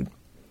about food.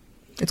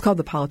 It's called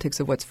The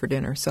Politics of What's for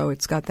Dinner. So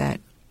it's got that,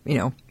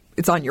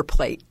 it's on your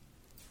plate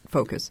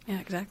focus. Yeah,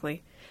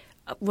 exactly.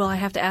 Well, I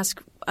have to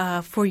ask,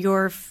 for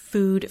your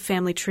food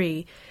family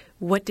tree,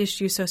 what dish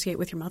do you associate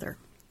with your mother?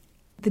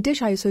 The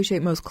dish I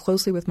associate most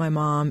closely with my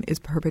mom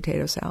is her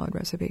potato salad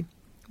recipe,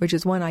 which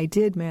is one I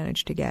did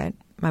manage to get.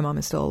 My mom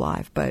is still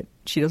alive, but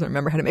she doesn't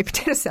remember how to make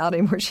potato salad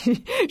anymore.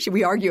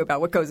 We argue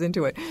about what goes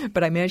into it.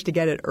 But I managed to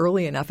get it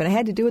early enough. And I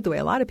had to do it the way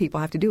a lot of people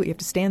have to do it. You have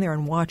to stand there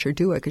and watch her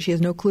do it because she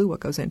has no clue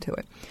what goes into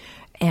it.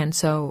 And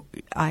so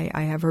I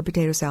have her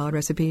potato salad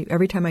recipe.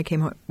 Every time I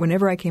came home,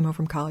 whenever I came home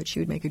from college, she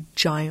would make a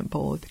giant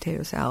bowl of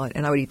potato salad,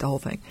 and I would eat the whole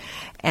thing.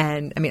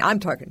 And, I'm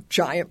talking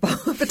giant bowl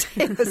of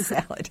potato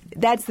salad.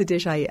 That's the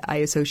dish I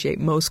associate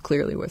most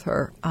clearly with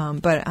her.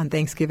 But on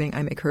Thanksgiving,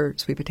 I make her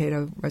sweet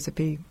potato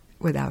recipe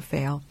without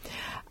fail.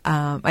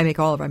 I make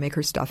all of her. I make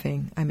her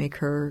stuffing. I make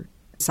her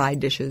side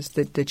dishes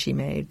that she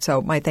made.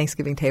 So my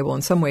Thanksgiving table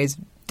in some ways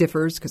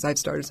differs because I've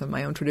started some of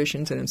my own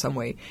traditions, and in some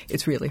way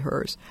it's really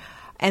hers.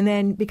 And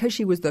then because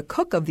she was the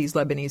cook of these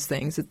Lebanese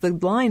things, the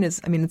line is,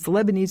 it's the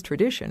Lebanese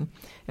tradition.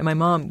 And my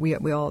mom, we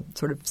all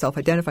sort of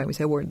self-identify. We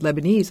say we're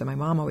Lebanese, and my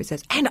mom always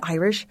says, and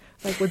Irish.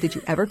 Like, well, did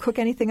you ever cook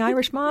anything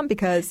Irish, Mom?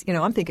 Because,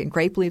 I'm thinking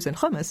grape leaves and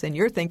hummus, and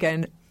you're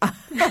thinking,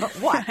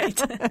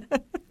 what?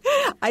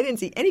 I didn't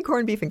see any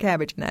corned beef and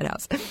cabbage in that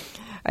house.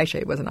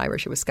 Actually, it wasn't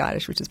Irish. It was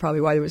Scottish, which is probably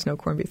why there was no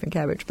corned beef and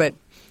cabbage. But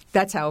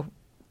that's how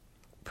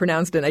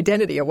pronounced an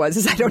identity it was,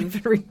 is I don't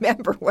even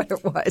remember what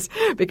it was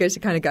because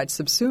it kind of got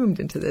subsumed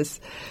into this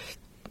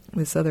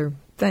other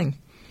thing.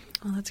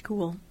 Oh, that's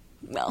cool.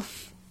 Well,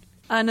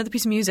 another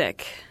piece of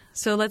music.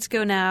 So let's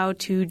go now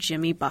to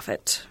Jimmy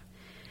Buffett.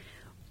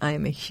 I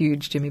am a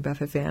huge Jimmy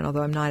Buffett fan,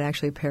 although I'm not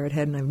actually a Parrot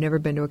Head and I've never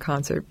been to a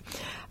concert.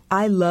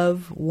 I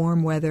love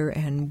warm weather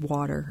and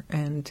water,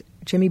 and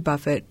Jimmy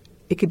Buffett,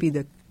 it could be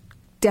the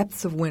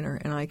depths of winter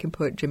and I can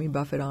put Jimmy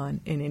Buffett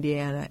on in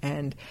Indiana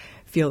and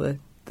feel the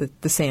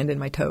sand in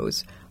my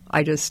toes.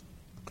 I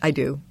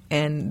do.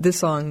 And this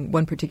song,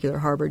 One Particular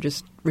Harbor,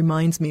 just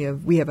reminds me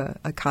of, we have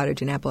a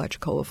cottage in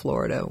Apalachicola,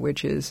 Florida,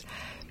 which is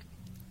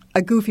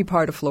a goofy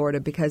part of Florida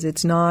because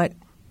it's not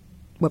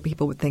what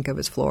people would think of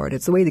as Florida.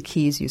 It's the way the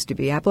Keys used to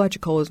be.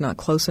 Apalachicola is not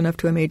close enough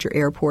to a major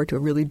airport to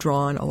have really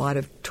drawn a lot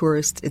of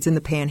tourists. It's in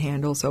the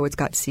Panhandle, so it's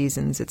got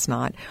seasons. It's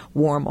not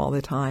warm all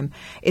the time.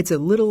 It's a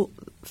little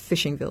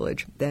fishing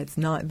village that's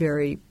not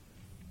very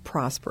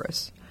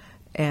prosperous,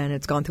 and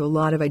it's gone through a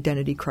lot of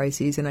identity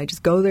crises. And I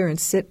just go there and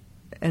sit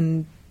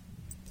and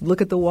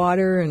look at the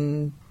water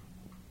and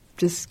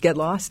just get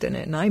lost in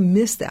it. And I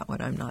miss that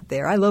when I'm not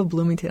there. I love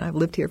Bloomington. I've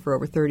lived here for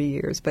over 30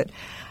 years, but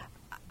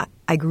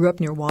I grew up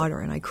near water,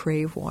 and I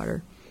crave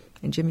water,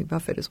 and Jimmy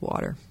Buffett is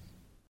water.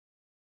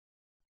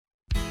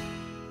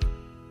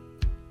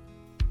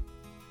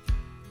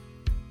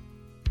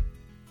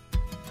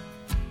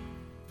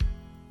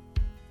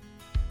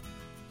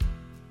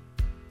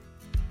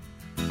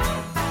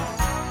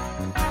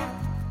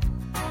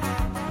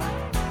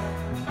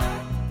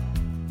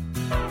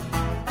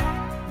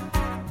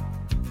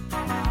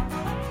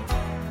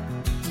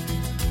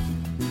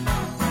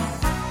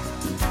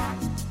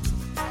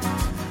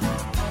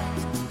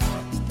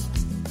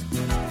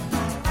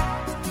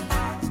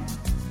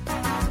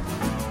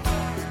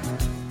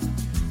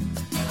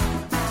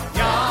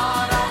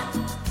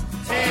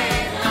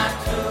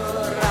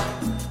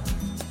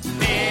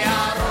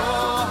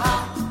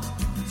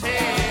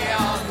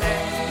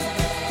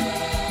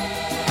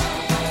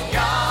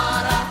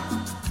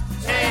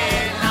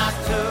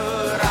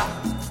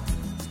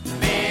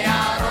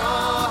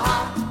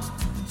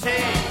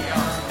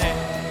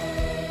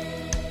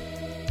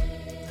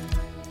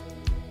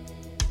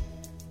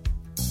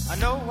 I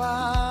know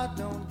I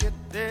don't get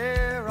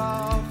there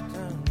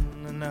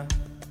often enough,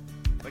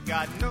 but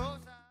God knows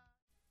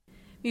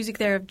Music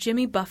there of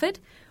Jimmy Buffett,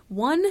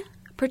 One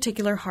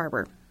Particular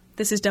Harbor.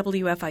 This is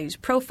WFIU's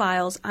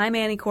Profiles. I'm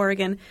Annie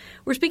Corrigan.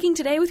 We're speaking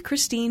today with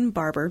Christine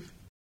Barber.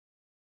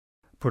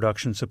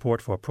 Production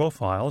support for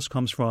Profiles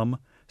comes from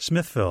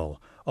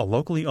Smithville, a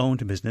locally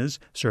owned business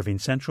serving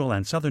central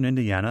and southern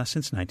Indiana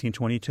since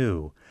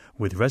 1922,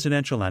 with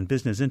residential and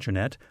business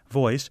internet,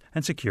 voice,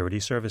 and security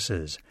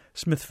services.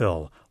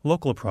 Smithville,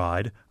 local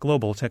pride,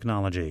 global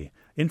technology.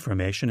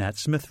 Information at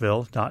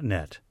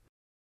smithville.net.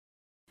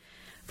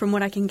 From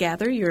what I can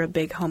gather, you're a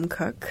big home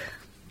cook.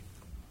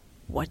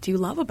 What do you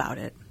love about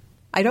it?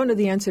 I don't know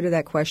the answer to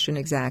that question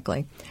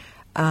exactly,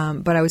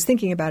 but I was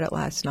thinking about it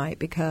last night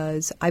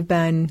because I've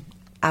been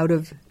out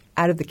of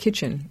the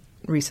kitchen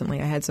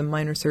recently. I had some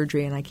minor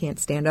surgery and I can't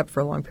stand up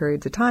for long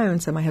periods of time,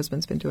 and so my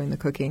husband's been doing the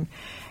cooking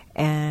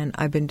and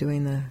I've been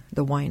doing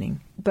the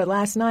whining. But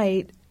last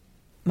night,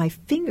 my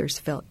fingers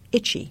felt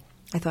itchy.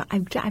 I thought,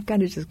 I've got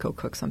to just go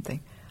cook something.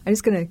 I'm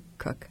just going to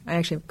cook. I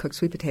actually cooked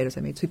sweet potatoes.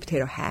 I made sweet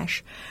potato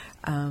hash,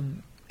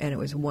 and it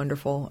was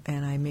wonderful.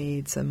 And I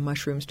made some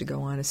mushrooms to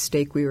go on a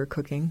steak we were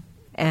cooking.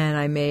 And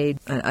I made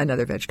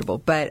another vegetable.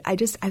 But I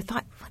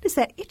thought, what is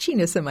that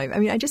itchiness in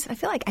I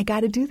feel like I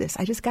got to do this.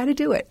 I just got to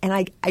do it. And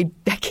I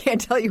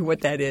can't tell you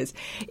what that is.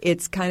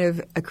 It's kind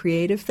of a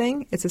creative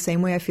thing. It's the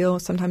same way I feel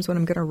sometimes when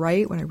I'm going to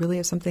write, when I really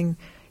have something,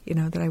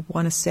 that I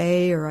want to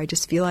say, or I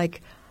just feel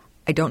like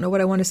I don't know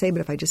what I want to say,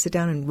 but if I just sit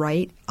down and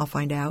write, I'll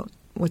find out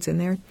what's in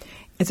there.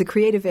 It's a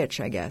creative itch,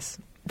 I guess.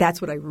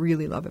 That's what I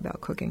really love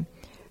about cooking.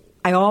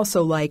 I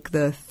also like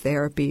the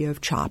therapy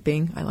of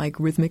chopping. I like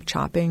rhythmic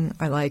chopping.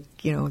 I like,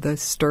 the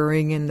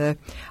stirring and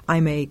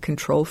I'm a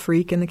control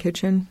freak in the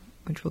kitchen,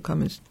 which will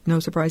come as no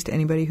surprise to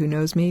anybody who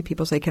knows me.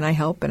 People say, "Can I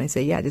help?" And I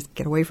say, "Yeah, just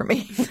get away from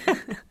me."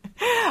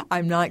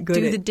 I'm not good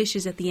Do the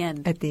dishes at the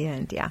end. At the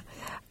end, yeah.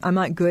 I'm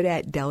not good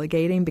at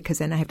delegating because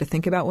then I have to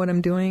think about what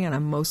I'm doing, and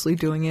I'm mostly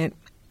doing it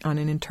on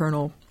an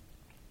internal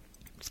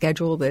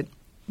schedule that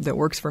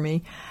works for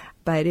me.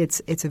 But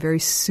it's a very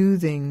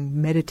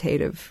soothing,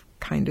 meditative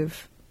kind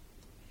of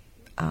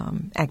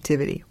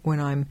activity when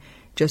I'm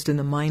just in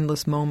the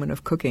mindless moment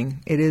of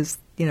cooking. It is,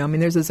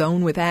 there's a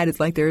zone with that. It's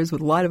like there is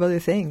with a lot of other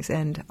things.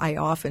 And I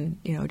often,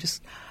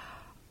 just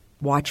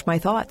watch my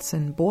thoughts.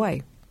 And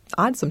boy,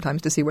 odd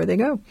sometimes to see where they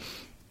go.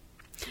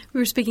 We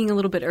were speaking a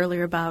little bit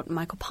earlier about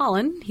Michael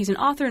Pollan. He's an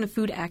author and a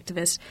food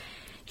activist.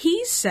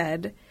 He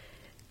said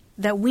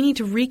that we need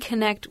to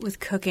reconnect with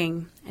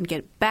cooking and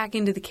get back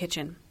into the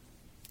kitchen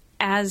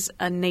as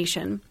a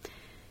nation.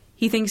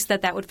 He thinks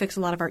that would fix a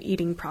lot of our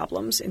eating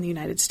problems in the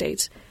United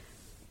States.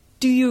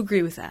 Do you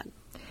agree with that?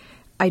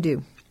 I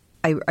do.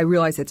 I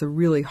realize it's a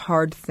really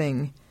hard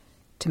thing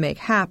to make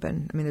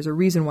happen. I mean, there's a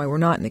reason why we're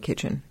not in the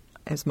kitchen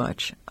as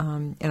much.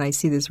 And I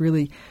see this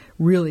really,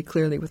 really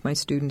clearly with my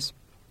students.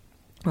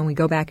 When we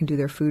go back and do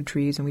their food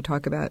trees and we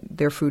talk about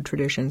their food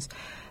traditions,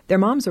 their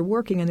moms are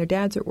working and their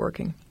dads are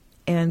working.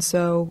 And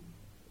so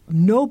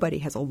nobody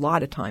has a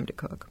lot of time to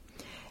cook.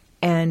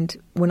 And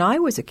when I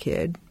was a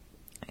kid,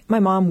 my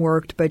mom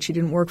worked, but she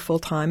didn't work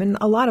full-time, and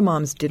a lot of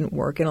moms didn't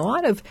work, and a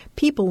lot of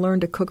people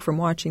learned to cook from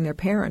watching their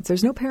parents.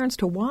 There's no parents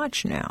to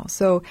watch now.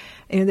 So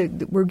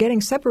we're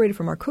getting separated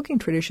from our cooking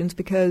traditions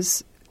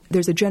because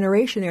there's a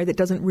generation there that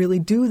doesn't really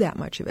do that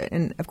much of it.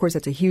 And, of course,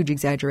 that's a huge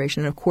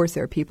exaggeration, and, of course,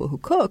 there are people who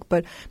cook,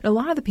 but a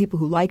lot of the people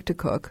who like to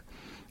cook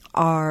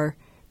are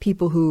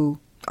people who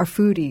are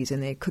foodies,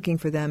 and cooking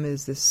for them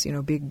is this,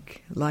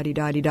 big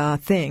la-di-da-di-da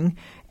thing.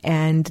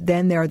 And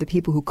then there are the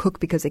people who cook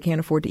because they can't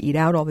afford to eat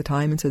out all the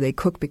time, and so they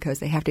cook because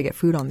they have to get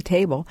food on the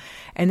table.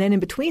 And then in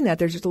between that,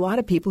 there's just a lot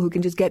of people who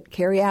can just get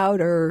carry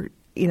out or,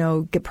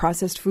 get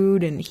processed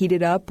food and heat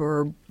it up,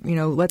 or,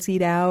 let's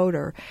eat out,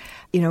 or,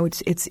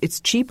 it's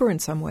cheaper in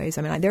some ways.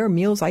 I mean, there are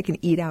meals I can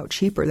eat out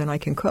cheaper than I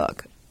can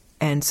cook.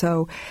 And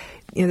so,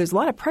 there's a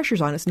lot of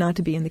pressures on us not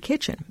to be in the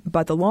kitchen.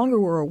 But the longer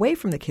we're away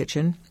from the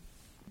kitchen,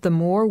 the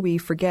more we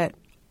forget.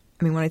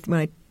 I mean, when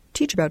I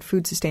teach about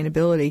food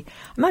sustainability,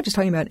 I'm not just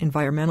talking about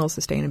environmental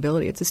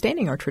sustainability. It's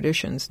sustaining our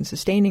traditions and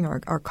sustaining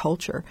our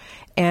culture.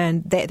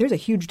 And there's a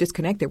huge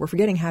disconnect there. We're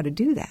forgetting how to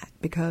do that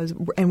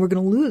and we're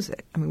going to lose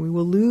it. I mean, we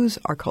will lose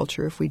our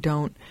culture if we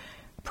don't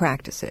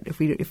practice it.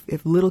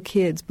 If little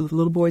kids,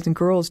 little boys and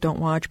girls don't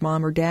watch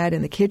mom or dad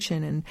in the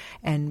kitchen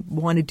and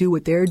want to do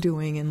what they're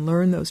doing and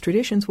learn those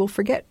traditions, we'll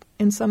forget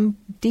in some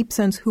deep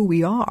sense who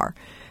we are.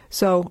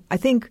 So I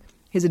think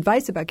his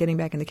advice about getting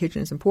back in the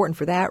kitchen is important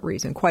for that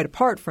reason, quite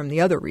apart from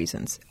the other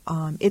reasons.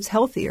 It's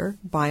healthier,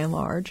 by and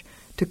large,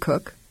 to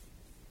cook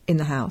in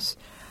the house.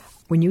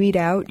 When you eat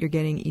out, you're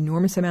getting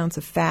enormous amounts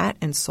of fat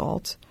and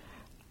salt,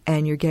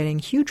 and you're getting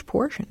huge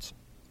portions.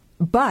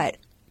 But,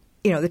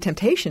 the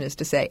temptation is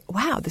to say,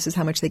 wow, this is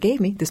how much they gave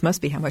me. This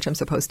must be how much I'm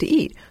supposed to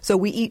eat. So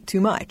we eat too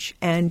much.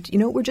 And,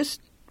 we're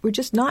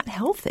just not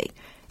healthy.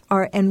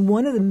 And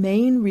one of the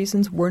main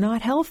reasons we're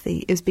not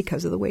healthy is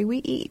because of the way we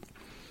eat.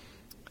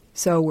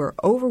 So we're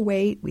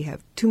overweight, we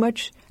have too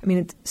much. I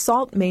mean,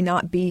 salt may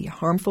not be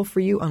harmful for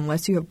you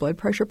unless you have blood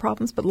pressure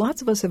problems, but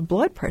lots of us have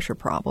blood pressure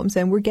problems,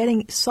 and we're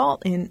getting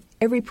salt in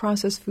every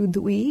processed food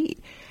that we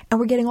eat. And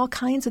we're getting all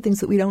kinds of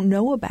things that we don't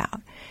know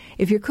about.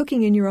 If you're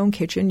cooking in your own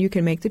kitchen, you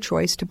can make the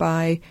choice to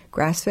buy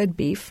grass-fed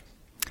beef.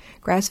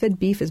 Grass-fed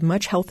beef is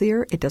much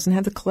healthier. It doesn't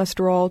have the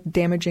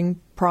cholesterol-damaging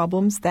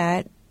problems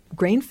that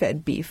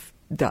grain-fed beef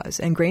does.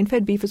 And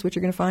grain-fed beef is what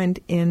you're going to find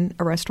in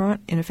a restaurant,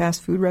 in a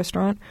fast food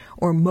restaurant,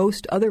 or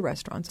most other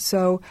restaurants.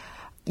 So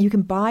you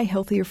can buy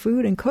healthier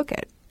food and cook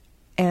it.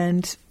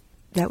 And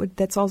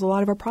that solves a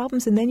lot of our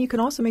problems. And then you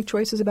can also make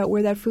choices about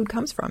where that food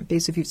comes from.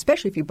 Because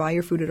especially if you buy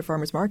your food at a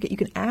farmer's market, you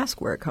can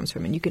ask where it comes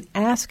from, and you can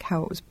ask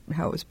how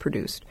it was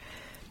produced.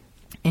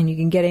 And you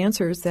can get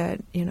answers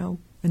that,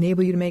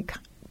 enable you to make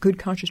good,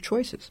 conscious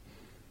choices.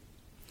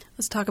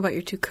 Let's talk about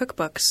your two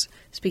cookbooks.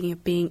 Speaking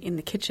of being in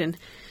the kitchen,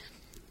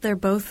 they're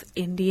both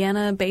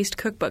Indiana-based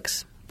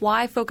cookbooks.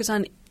 Why focus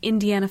on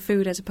Indiana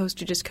food as opposed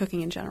to just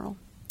cooking in general?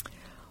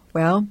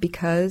 Well,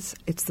 because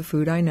it's the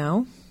food I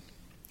know.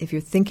 If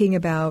you're thinking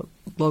about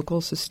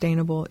local,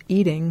 sustainable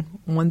eating,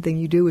 one thing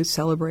you do is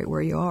celebrate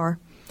where you are.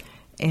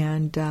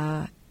 And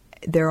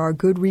there are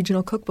good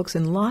regional cookbooks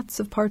in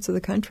lots of parts of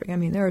the country. I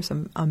mean, there are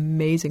some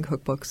amazing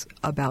cookbooks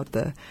about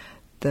the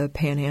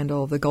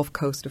Panhandle, the Gulf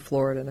Coast of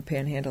Florida and the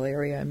Panhandle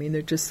area. I mean,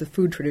 the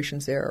food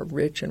traditions there are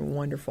rich and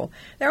wonderful.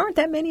 There aren't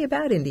that many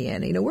about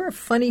Indiana. We're a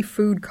funny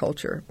food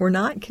culture. We're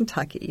not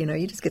Kentucky.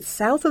 You just get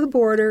south of the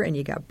border and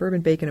you got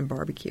bourbon, bacon, and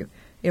barbecue.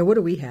 What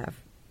do we have?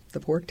 The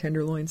pork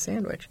tenderloin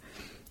sandwich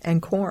and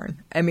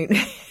corn. I mean,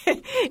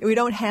 we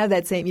don't have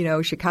that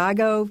same,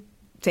 Chicago,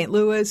 St.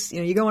 Louis.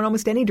 You go in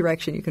almost any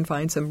direction, you can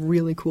find some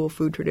really cool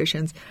food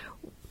traditions.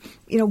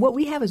 What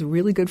we have is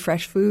really good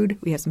fresh food.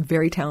 We have some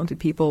very talented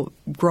people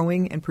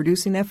growing and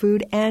producing that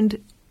food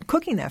and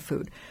cooking that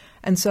food.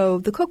 And so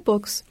the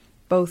cookbooks,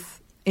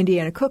 both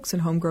Indiana Cooks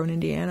and Homegrown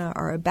Indiana,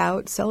 are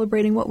about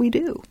celebrating what we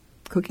do,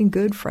 cooking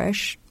good,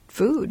 fresh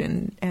food.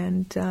 And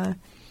I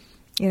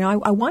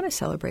want to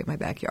celebrate my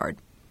backyard.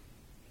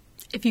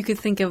 If you could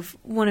think of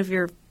one of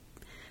your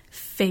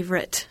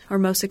favorite or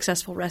most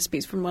successful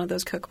recipes from one of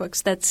those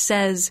cookbooks that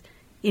says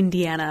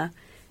Indiana,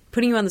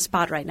 putting you on the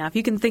spot right now, if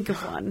you can think of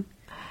one.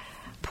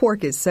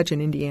 Pork is such an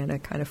Indiana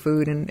kind of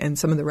food, and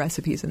some of the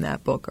recipes in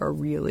that book are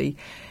really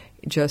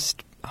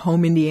just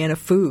home Indiana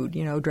food,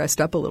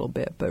 dressed up a little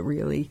bit, but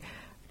really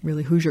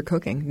Hoosier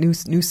cooking,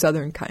 new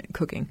Southern kind of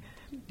cooking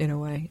in a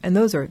way. And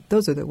those are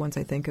the ones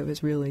I think of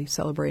as really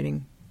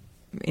celebrating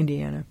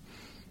Indiana.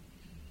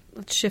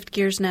 Let's shift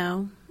gears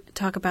now.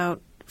 Talk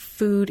about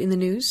food in the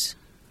news,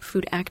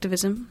 food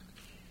activism.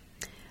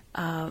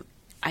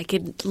 I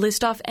could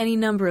list off any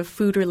number of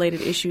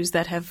food-related issues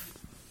that have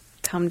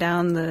come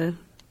down the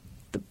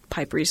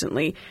pipe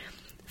recently.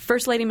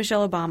 First Lady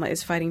Michelle Obama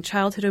is fighting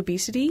childhood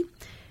obesity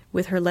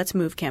with her Let's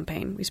Move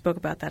campaign. We spoke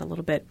about that a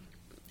little bit.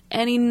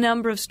 Any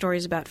number of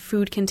stories about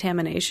food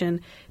contamination,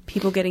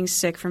 people getting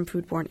sick from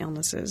foodborne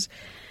illnesses.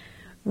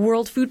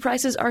 World food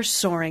prices are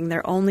soaring.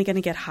 They're only going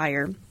to get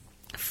higher.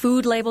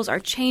 Food labels are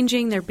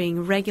changing. They're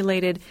being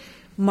regulated.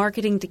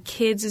 Marketing to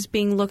kids is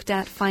being looked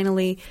at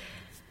finally.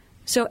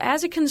 So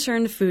as a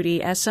concerned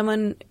foodie, as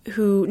someone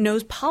who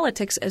knows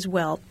politics as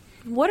well,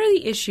 what are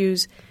the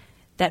issues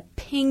that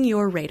ping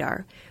your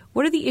radar?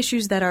 What are the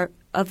issues that are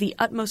of the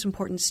utmost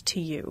importance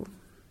to you?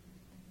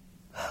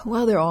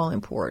 Well, they're all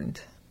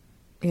important,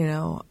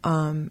 and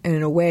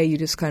in a way you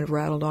just kind of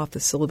rattled off the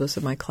syllabus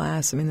of my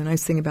class. I mean, the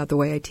nice thing about the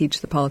way I teach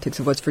the politics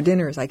of what's for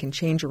dinner is I can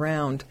change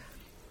around,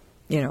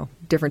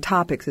 different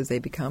topics as they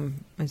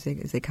come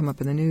up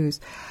in the news.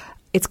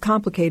 it's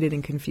complicated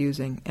and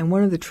confusing. And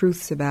one of the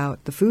truths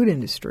about the food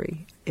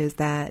industry is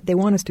that they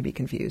want us to be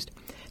confused.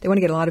 They want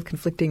to get a lot of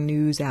conflicting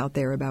news out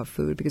there about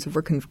food, because if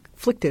we're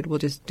conflicted, we'll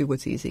just do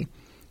what's easy.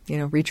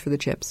 Reach for the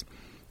chips.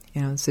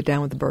 Sit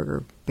down with the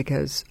burger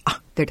because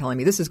they're telling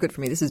me this is good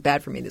for me, this is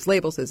bad for me, this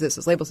label says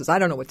this label says I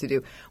don't know what to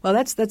do. Well,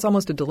 that's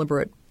almost a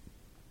deliberate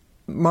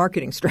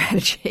marketing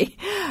strategy.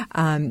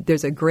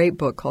 There's a great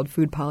book called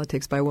Food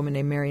Politics by a woman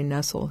named Mary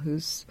Nessel,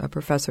 who's a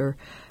professor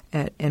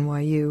at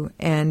NYU.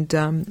 And,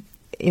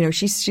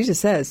 she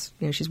just says,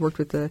 she's worked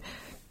with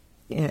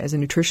as a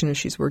nutritionist,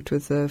 she's worked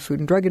with the Food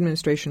and Drug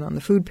Administration on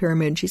the food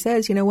pyramid. And she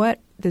says, you know what?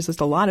 There's just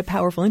a lot of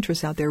powerful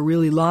interests out there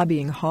really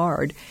lobbying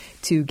hard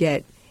to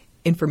get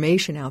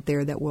information out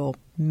there that will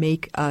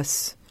make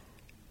us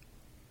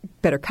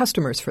better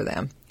customers for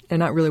them. They're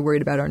not really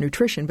worried about our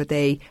nutrition, but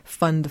they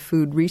fund the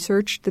food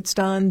research that's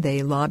done.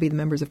 They lobby the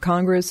members of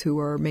Congress who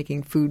are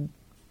making food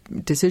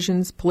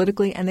decisions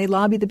politically, and they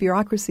lobby the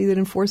bureaucracy that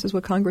enforces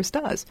what Congress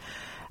does.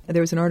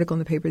 There was an article in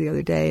the paper the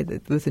other day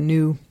that with the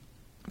new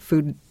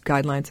food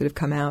guidelines that have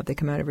come out. They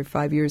come out every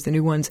 5 years. The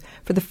new ones,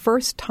 for the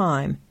first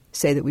time,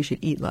 say that we should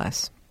eat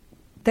less.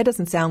 That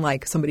doesn't sound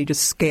like somebody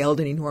just scaled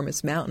an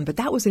enormous mountain, but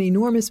that was an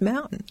enormous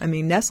mountain. I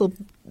mean, Nessel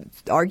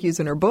argues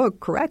in her book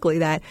correctly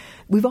that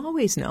we've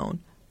always known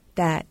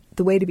that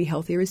the way to be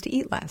healthier is to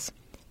eat less.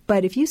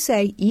 But if you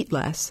say eat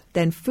less,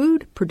 then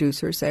food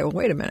producers say, well,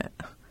 wait a minute.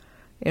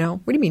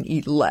 What do you mean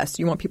eat less?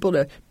 You want people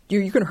to –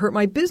 you're going to hurt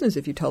my business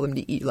if you tell them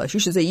to eat less. You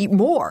should say eat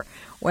more.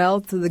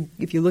 Well,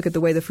 if you look at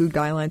the way the food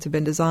guidelines have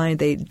been designed,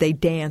 they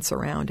dance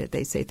around it.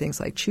 They say things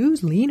like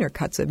choose leaner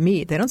cuts of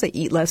meat. They don't say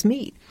eat less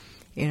meat.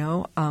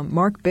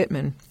 Mark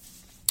Bittman,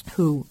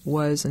 who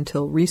was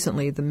until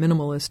recently the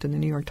minimalist in the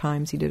New York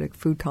Times, he did a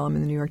food column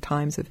in the New York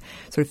Times of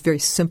sort of very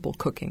simple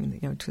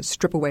cooking, to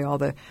strip away all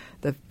the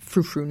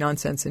frou-frou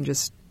nonsense and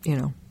just,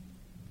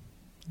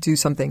 do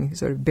something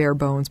sort of bare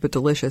bones but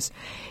delicious.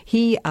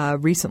 He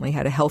recently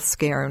had a health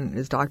scare, and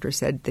his doctor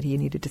said that he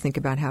needed to think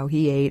about how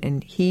he ate.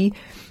 And he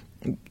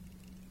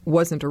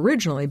wasn't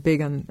originally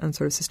big on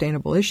sort of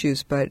sustainable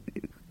issues, but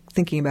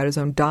thinking about his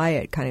own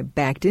diet kind of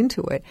backed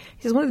into it.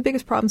 He says one of the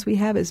biggest problems we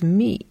have is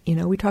meat.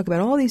 We talk about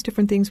all these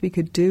different things we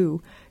could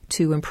do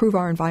to improve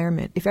our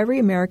environment. If every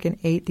American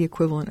ate the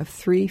equivalent of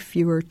 3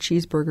 fewer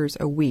cheeseburgers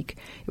a week,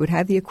 it would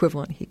have the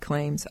equivalent, he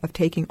claims, of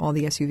taking all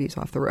the SUVs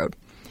off the road.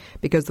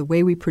 Because the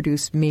way we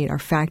produce meat, our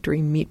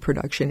factory meat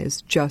production,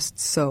 is just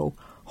so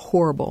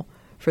horrible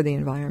for the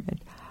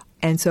environment.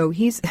 And so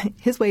his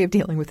way of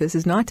dealing with this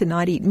is not to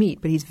not eat meat,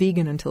 but he's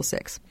vegan until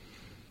 6.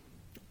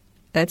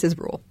 That's his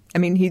rule. I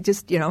mean, he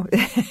just,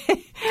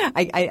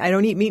 I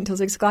don't eat meat until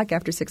 6 o'clock.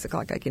 After 6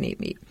 o'clock, I can eat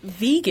meat.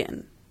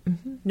 Vegan?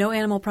 Mm-hmm. No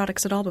animal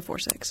products at all before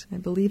 6? I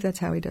believe that's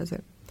how he does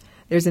it.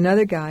 There's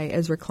another guy,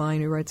 Ezra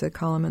Klein, who writes a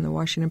column in the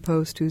Washington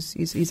Post.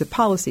 He's a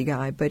policy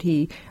guy, but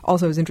he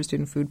also is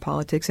interested in food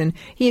politics, and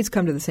he has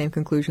come to the same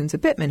conclusions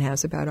that Bittman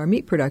has about our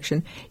meat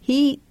production.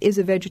 He is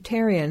a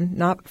vegetarian,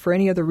 not for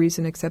any other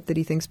reason except that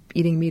he thinks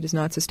eating meat is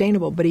not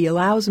sustainable, but he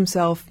allows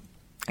himself,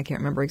 I can't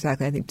remember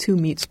exactly, I think 2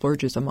 meat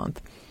splurges a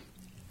month,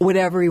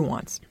 whatever he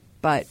wants.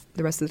 But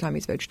the rest of the time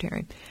he's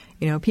vegetarian.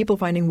 People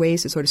finding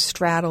ways to sort of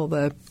straddle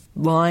the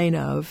line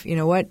of,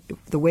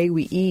 the way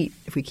we eat,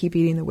 if we keep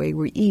eating the way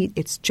we eat,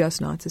 it's just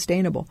not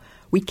sustainable.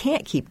 We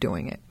can't keep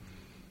doing it.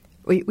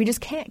 We just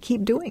can't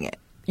keep doing it.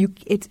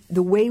 It's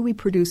the way we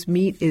produce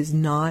meat is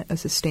not a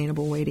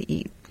sustainable way to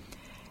eat.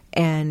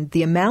 And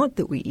the amount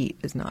that we eat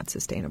is not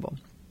sustainable.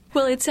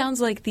 Well, it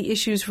sounds like the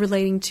issues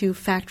relating to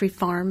factory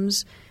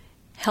farms,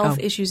 health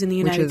issues in the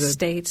United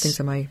States. Things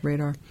on my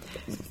radar.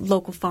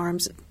 Local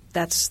farms,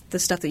 that's the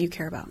stuff that you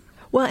care about.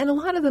 Well, and a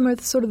lot of them are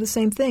sort of the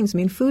same things. I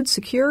mean, food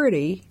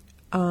security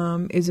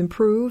is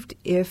improved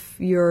if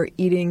you're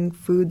eating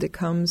food that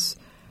comes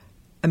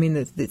 – I mean,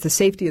 the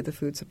safety of the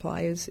food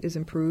supply is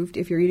improved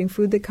if you're eating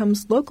food that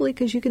comes locally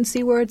because you can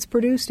see where it's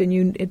produced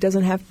and it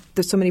doesn't have –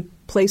 there's so many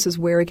places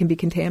where it can be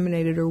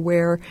contaminated or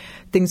where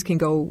things can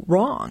go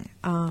wrong.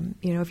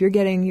 If you're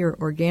getting your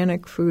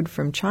organic food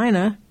from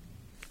China,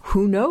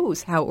 who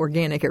knows how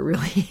organic it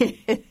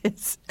really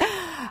is.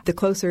 The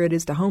closer it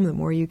is to home, the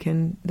more you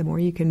can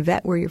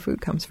vet where your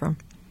food comes from.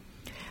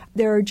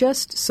 There are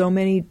just so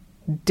many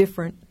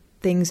different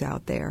things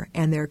out there,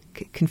 and they're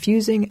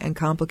confusing and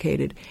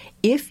complicated.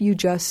 If you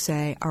just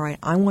say, all right,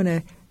 I want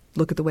to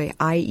look at the way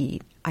I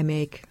eat. I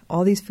make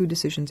all these food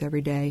decisions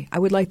every day. I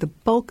would like the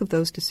bulk of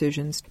those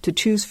decisions to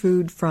choose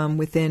food from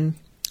within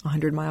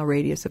 100-mile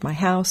radius of my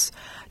house,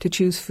 to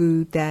choose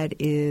food that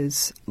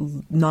is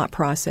not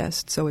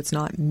processed, so it's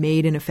not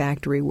made in a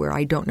factory where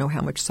I don't know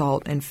how much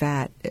salt and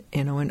fat,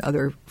 and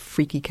other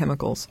freaky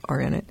chemicals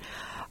are in it,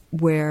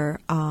 where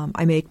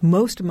I make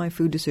most of my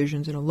food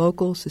decisions in a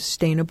local,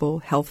 sustainable,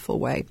 healthful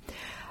way.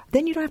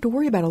 Then you don't have to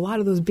worry about a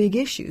lot of those big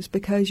issues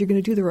because you're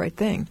going to do the right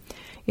thing.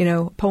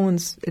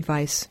 Poland's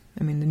advice,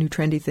 the new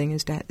trendy thing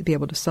is to be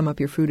able to sum up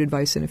your food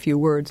advice in a few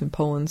words, and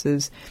Poland's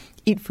is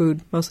eat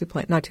food, mostly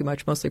plant, not too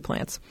much, mostly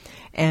plants.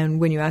 And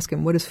when you ask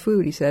him, what is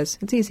food? He says,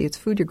 it's easy. It's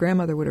food your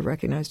grandmother would have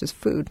recognized as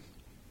food.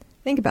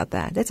 Think about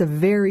that. That's a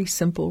very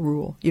simple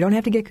rule. You don't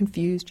have to get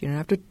confused. You don't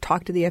have to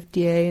talk to the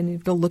FDA and you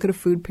have to look at a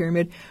food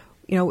pyramid.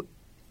 You know,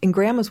 in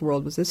Grandma's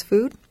world, was this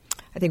food?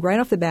 I think right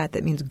off the bat,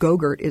 that means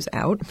Go-Gurt is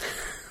out.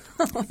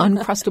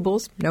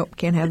 Uncrustables, nope,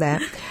 can't have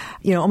that.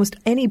 You know, almost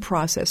any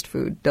processed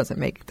food doesn't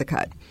make the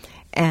cut.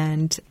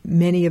 And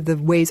many of the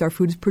ways our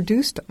food is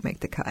produced don't make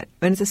the cut.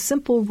 And it's a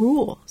simple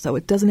rule, so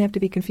it doesn't have to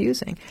be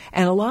confusing.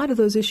 And a lot of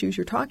those issues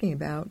you're talking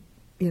about,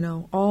 you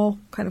know, all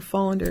kind of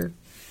fall under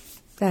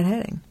that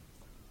heading.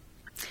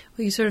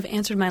 Well, you sort of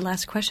answered my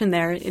last question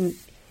there in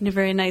a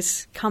very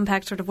nice,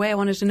 compact sort of way. I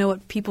wanted to know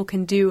what people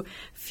can do,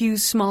 few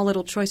small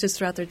little choices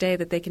throughout their day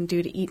that they can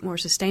do to eat more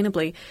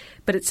sustainably.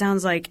 But it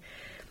sounds like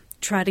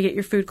try to get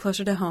your food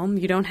closer to home.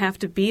 You don't have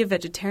to be a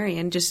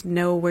vegetarian. Just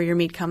know where your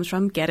meat comes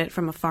from. Get it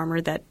from a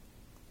farmer that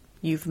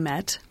you've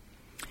met.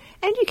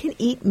 And you can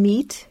eat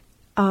meat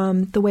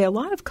the way a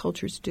lot of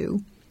cultures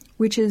do,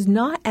 which is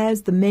not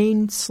as the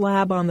main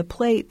slab on the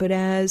plate, but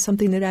as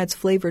something that adds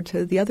flavor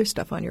to the other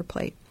stuff on your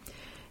plate.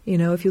 You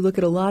know, if you look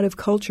at a lot of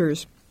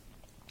cultures,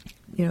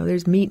 you know,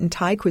 there's meat in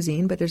Thai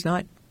cuisine, but there's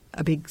not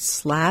a big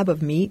slab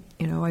of meat.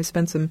 You know, I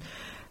spent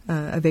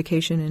a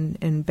vacation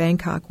in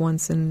Bangkok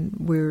once, and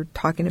we were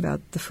talking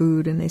about the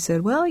food, and they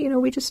said, well, you know,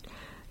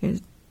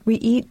 we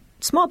eat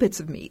small bits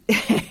of meat.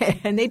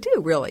 And they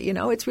do, really. You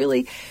know, it's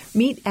really,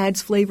 meat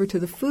adds flavor to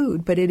the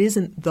food, but it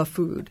isn't the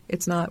food.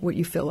 It's not what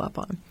you fill up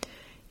on.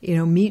 You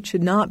know, meat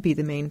should not be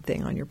the main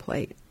thing on your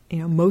plate. You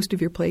know, most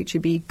of your plate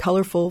should be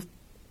colorful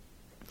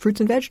fruits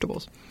and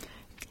vegetables.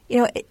 You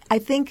know, I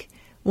think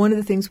one of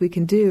the things we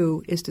can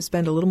do is to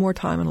spend a little more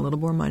time and a little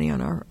more money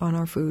on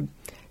our food.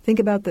 Think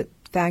about the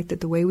fact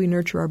that the way we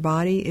nurture our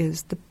body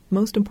is the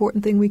most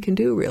important thing we can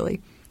do, really.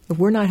 If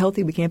we're not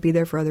healthy, we can't be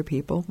there for other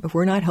people. If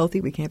we're not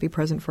healthy, we can't be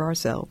present for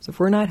ourselves. If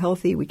we're not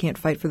healthy, we can't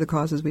fight for the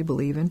causes we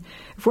believe in.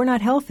 If we're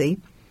not healthy,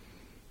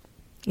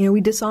 you know,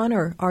 we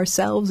dishonor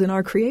ourselves and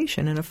our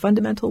creation in a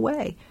fundamental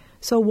way.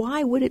 So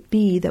why would it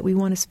be that we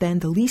want to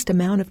spend the least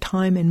amount of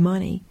time and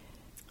money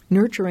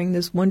nurturing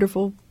this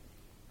wonderful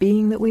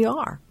being that we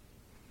are?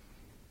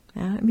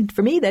 I mean,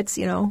 for me, that's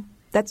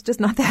just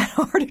not that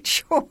hard a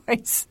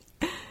choice.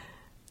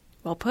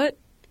 Well put.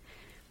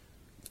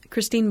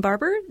 Christine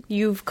Barber,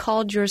 you've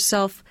called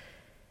yourself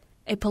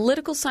a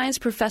political science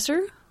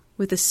professor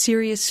with a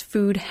serious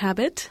food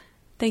habit.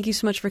 Thank you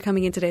so much for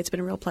coming in today. It's been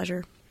a real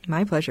pleasure.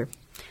 My pleasure.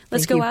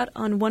 Let's go out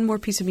on one more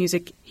piece of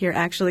music here,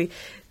 actually.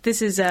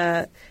 This is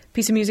a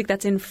piece of music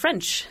that's in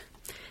French.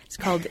 It's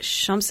called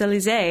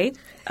Champs-Élysées,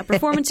 a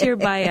performance here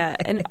by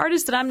an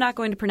artist that I'm not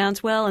going to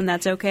pronounce well, and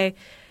that's okay.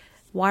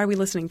 Why are we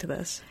listening to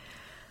this?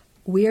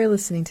 We are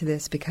listening to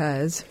this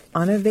because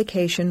on a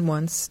vacation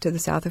once to the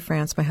south of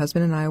France, my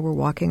husband and I were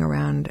walking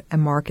around a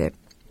market.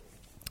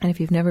 And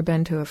if you've never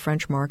been to a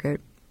French market,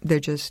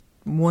 they're just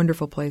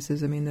wonderful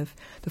places. I mean,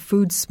 the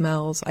food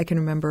smells. I can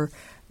remember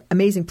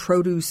amazing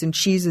produce and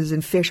cheeses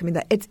and fish. I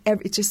mean,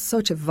 it's just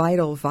such a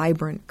vital,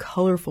 vibrant,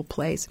 colorful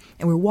place.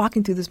 And we were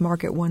walking through this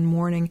market one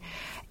morning,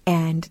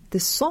 and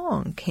this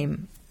song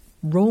came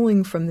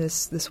rolling from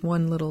this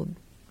one little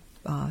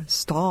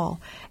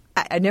stall.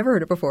 I'd never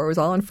heard it before. It was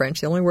all in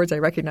French. The only words I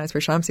recognized were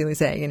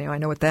Champs-Élysées. You know, I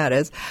know what that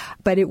is.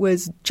 But it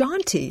was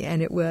jaunty,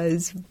 and it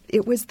was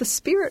the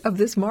spirit of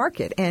this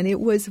market. And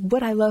it was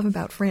what I love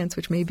about France,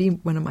 which may be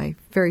one of my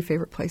very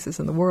favorite places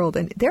in the world.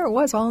 And there it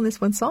was, all in this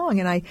one song.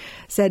 And I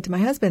said to my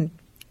husband,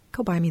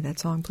 go buy me that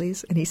song,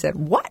 please. And he said,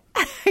 what?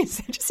 I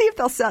said, just see if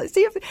they'll sell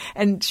it.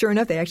 And sure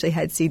enough, they actually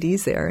had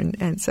CDs there.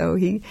 And so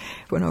he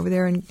went over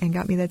there and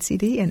got me that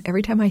CD. And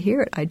every time I hear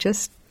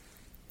it,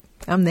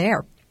 I'm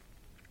there.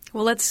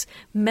 Well, let's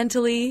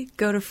mentally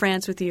go to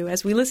France with you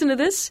as we listen to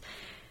this.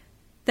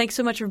 Thanks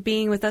so much for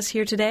being with us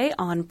here today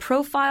on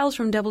Profiles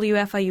from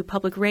WFIU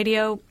Public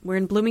Radio. We're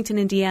in Bloomington,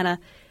 Indiana.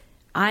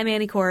 I'm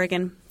Annie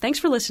Corrigan. Thanks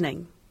for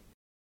listening.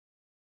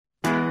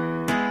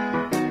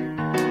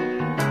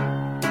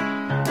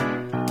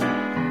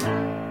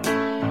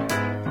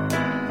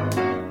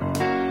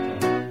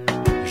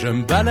 Je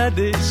me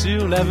baladais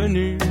sur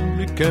l'avenue,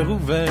 le cœur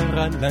ouvert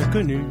à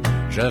l'inconnu.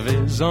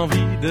 J'avais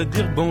envie de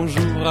dire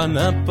bonjour à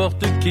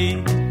n'importe qui,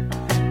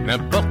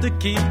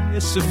 et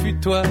ce fut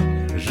toi.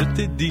 Je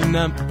t'ai dit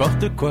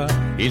n'importe quoi,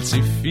 il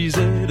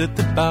suffisait de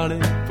te parler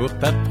pour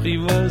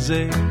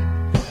t'apprivoiser.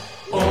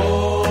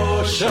 Oh,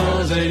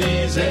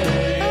 Champs-Élysées,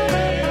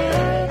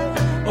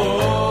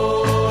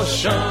 oh,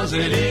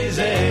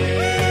 Champs-Élysées,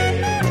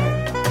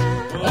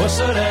 au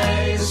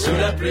soleil, sous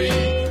la pluie,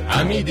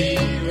 à midi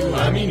ou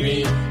à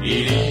minuit,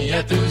 il y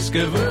a tout ce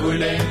que vous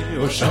voulez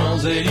aux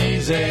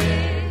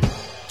Champs-Élysées.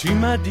 Tu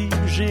m'as dit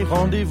j'ai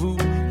rendez-vous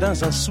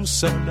dans un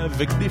sous-sol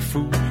avec des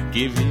fous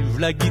qui vivent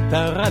la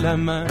guitare à la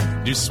main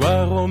du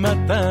soir au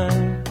matin.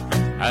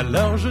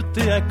 Alors je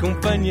t'ai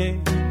accompagné,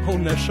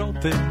 on a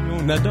chanté,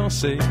 on a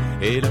dansé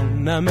et l'on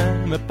n'a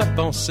même pas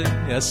pensé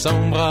à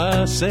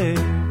s'embrasser.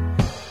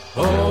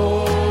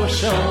 Oh,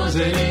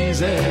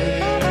 Champs-Élysées,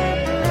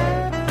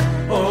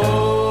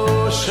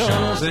 oh,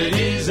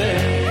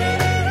 Champs-Élysées.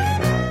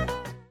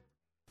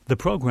 The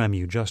program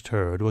you just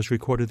heard was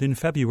recorded in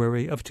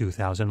February of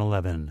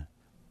 2011.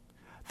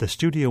 The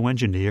studio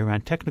engineer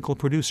and technical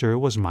producer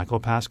was Michael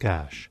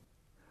Paskash.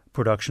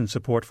 Production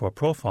support for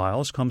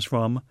Profiles comes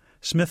from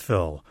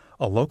Smithville,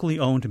 a locally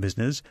owned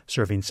business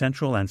serving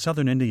central and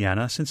southern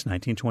Indiana since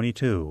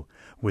 1922,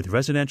 with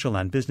residential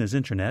and business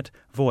internet,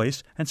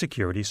 voice, and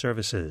security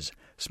services.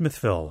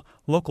 Smithville,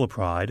 local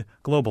pride,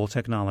 global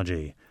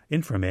technology.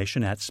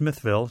 Information at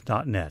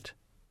smithville.net.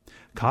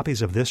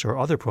 Copies of this or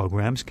other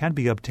programs can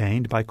be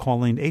obtained by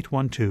calling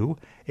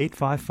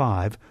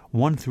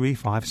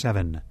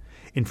 812-855-1357.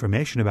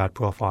 Information about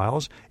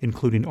Profiles,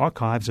 including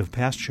archives of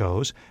past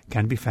shows,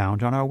 can be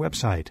found on our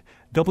website,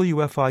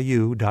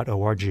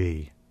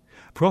 wfiu.org.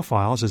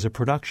 Profiles is a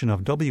production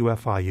of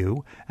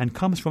WFIU and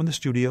comes from the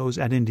studios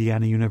at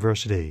Indiana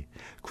University.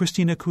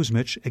 Christina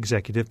Kuzmich,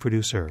 executive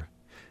producer.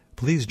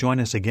 Please join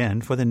us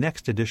again for the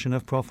next edition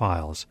of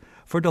Profiles.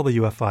 For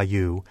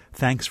WFIU,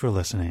 thanks for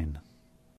listening.